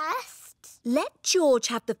first? Let George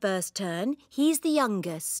have the first turn. He's the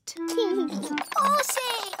youngest.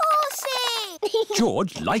 Horsey! Horsey!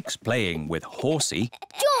 George likes playing with Horsey.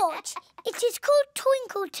 George, it is called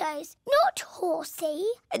Twinkle Toes, not Horsey.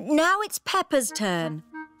 Now it's Peppa's turn.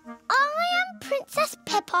 I am Princess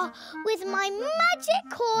Peppa with my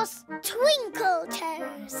magic horse, Twinkle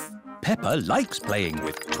Toes. Peppa likes playing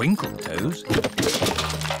with Twinkle Toes.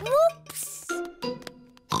 Whoops!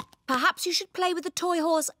 Perhaps you should play with the toy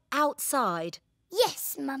horse outside.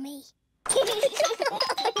 Yes, Mummy.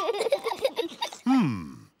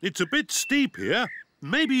 It's a bit steep here.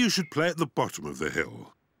 Maybe you should play at the bottom of the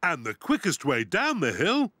hill. And the quickest way down the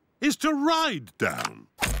hill is to ride down.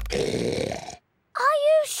 Are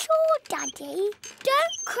you sure, Daddy?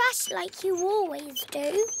 Don't crash like you always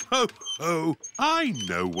do. Ho, ho! I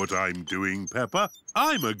know what I'm doing, Peppa.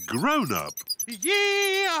 I'm a grown-up.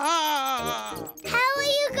 Yee-haw! How are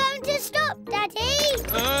you going to stop, Daddy?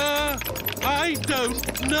 I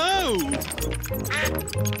don't know.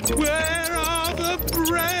 Where are the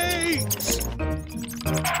brakes?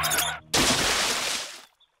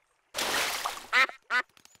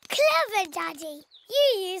 Clever, Daddy. You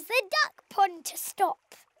use the duck pond to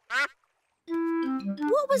stop.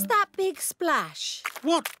 What was that big splash?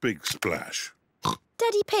 What big splash?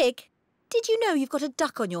 Daddy Pig, did you know you've got a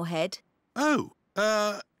duck on your head? Oh,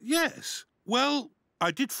 yes. Well,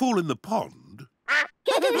 I did fall in the pond.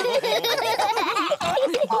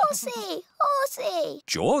 Horsey! Horsey!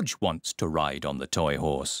 George wants to ride on the toy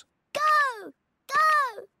horse. Go!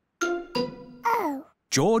 Go! Oh.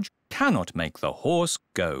 George cannot make the horse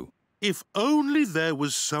go. If only there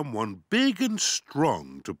was someone big and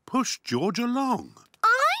strong to push George along.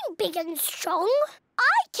 I'm big and strong.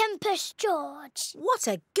 I can push George. What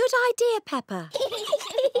a good idea, Peppa.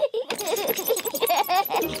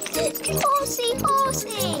 Horsey,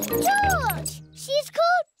 Horsey. George, she's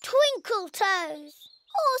called Twinkle Toes.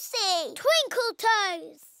 Horsey, Twinkle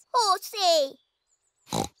Toes. Horsey.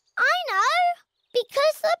 I know.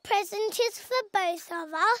 Because the present is for both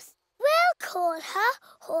of us, we'll call her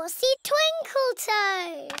Horsey Twinkle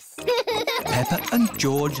Toes. Peppa and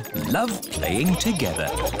George love playing together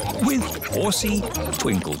with Horsey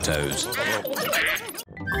Twinkle Toes.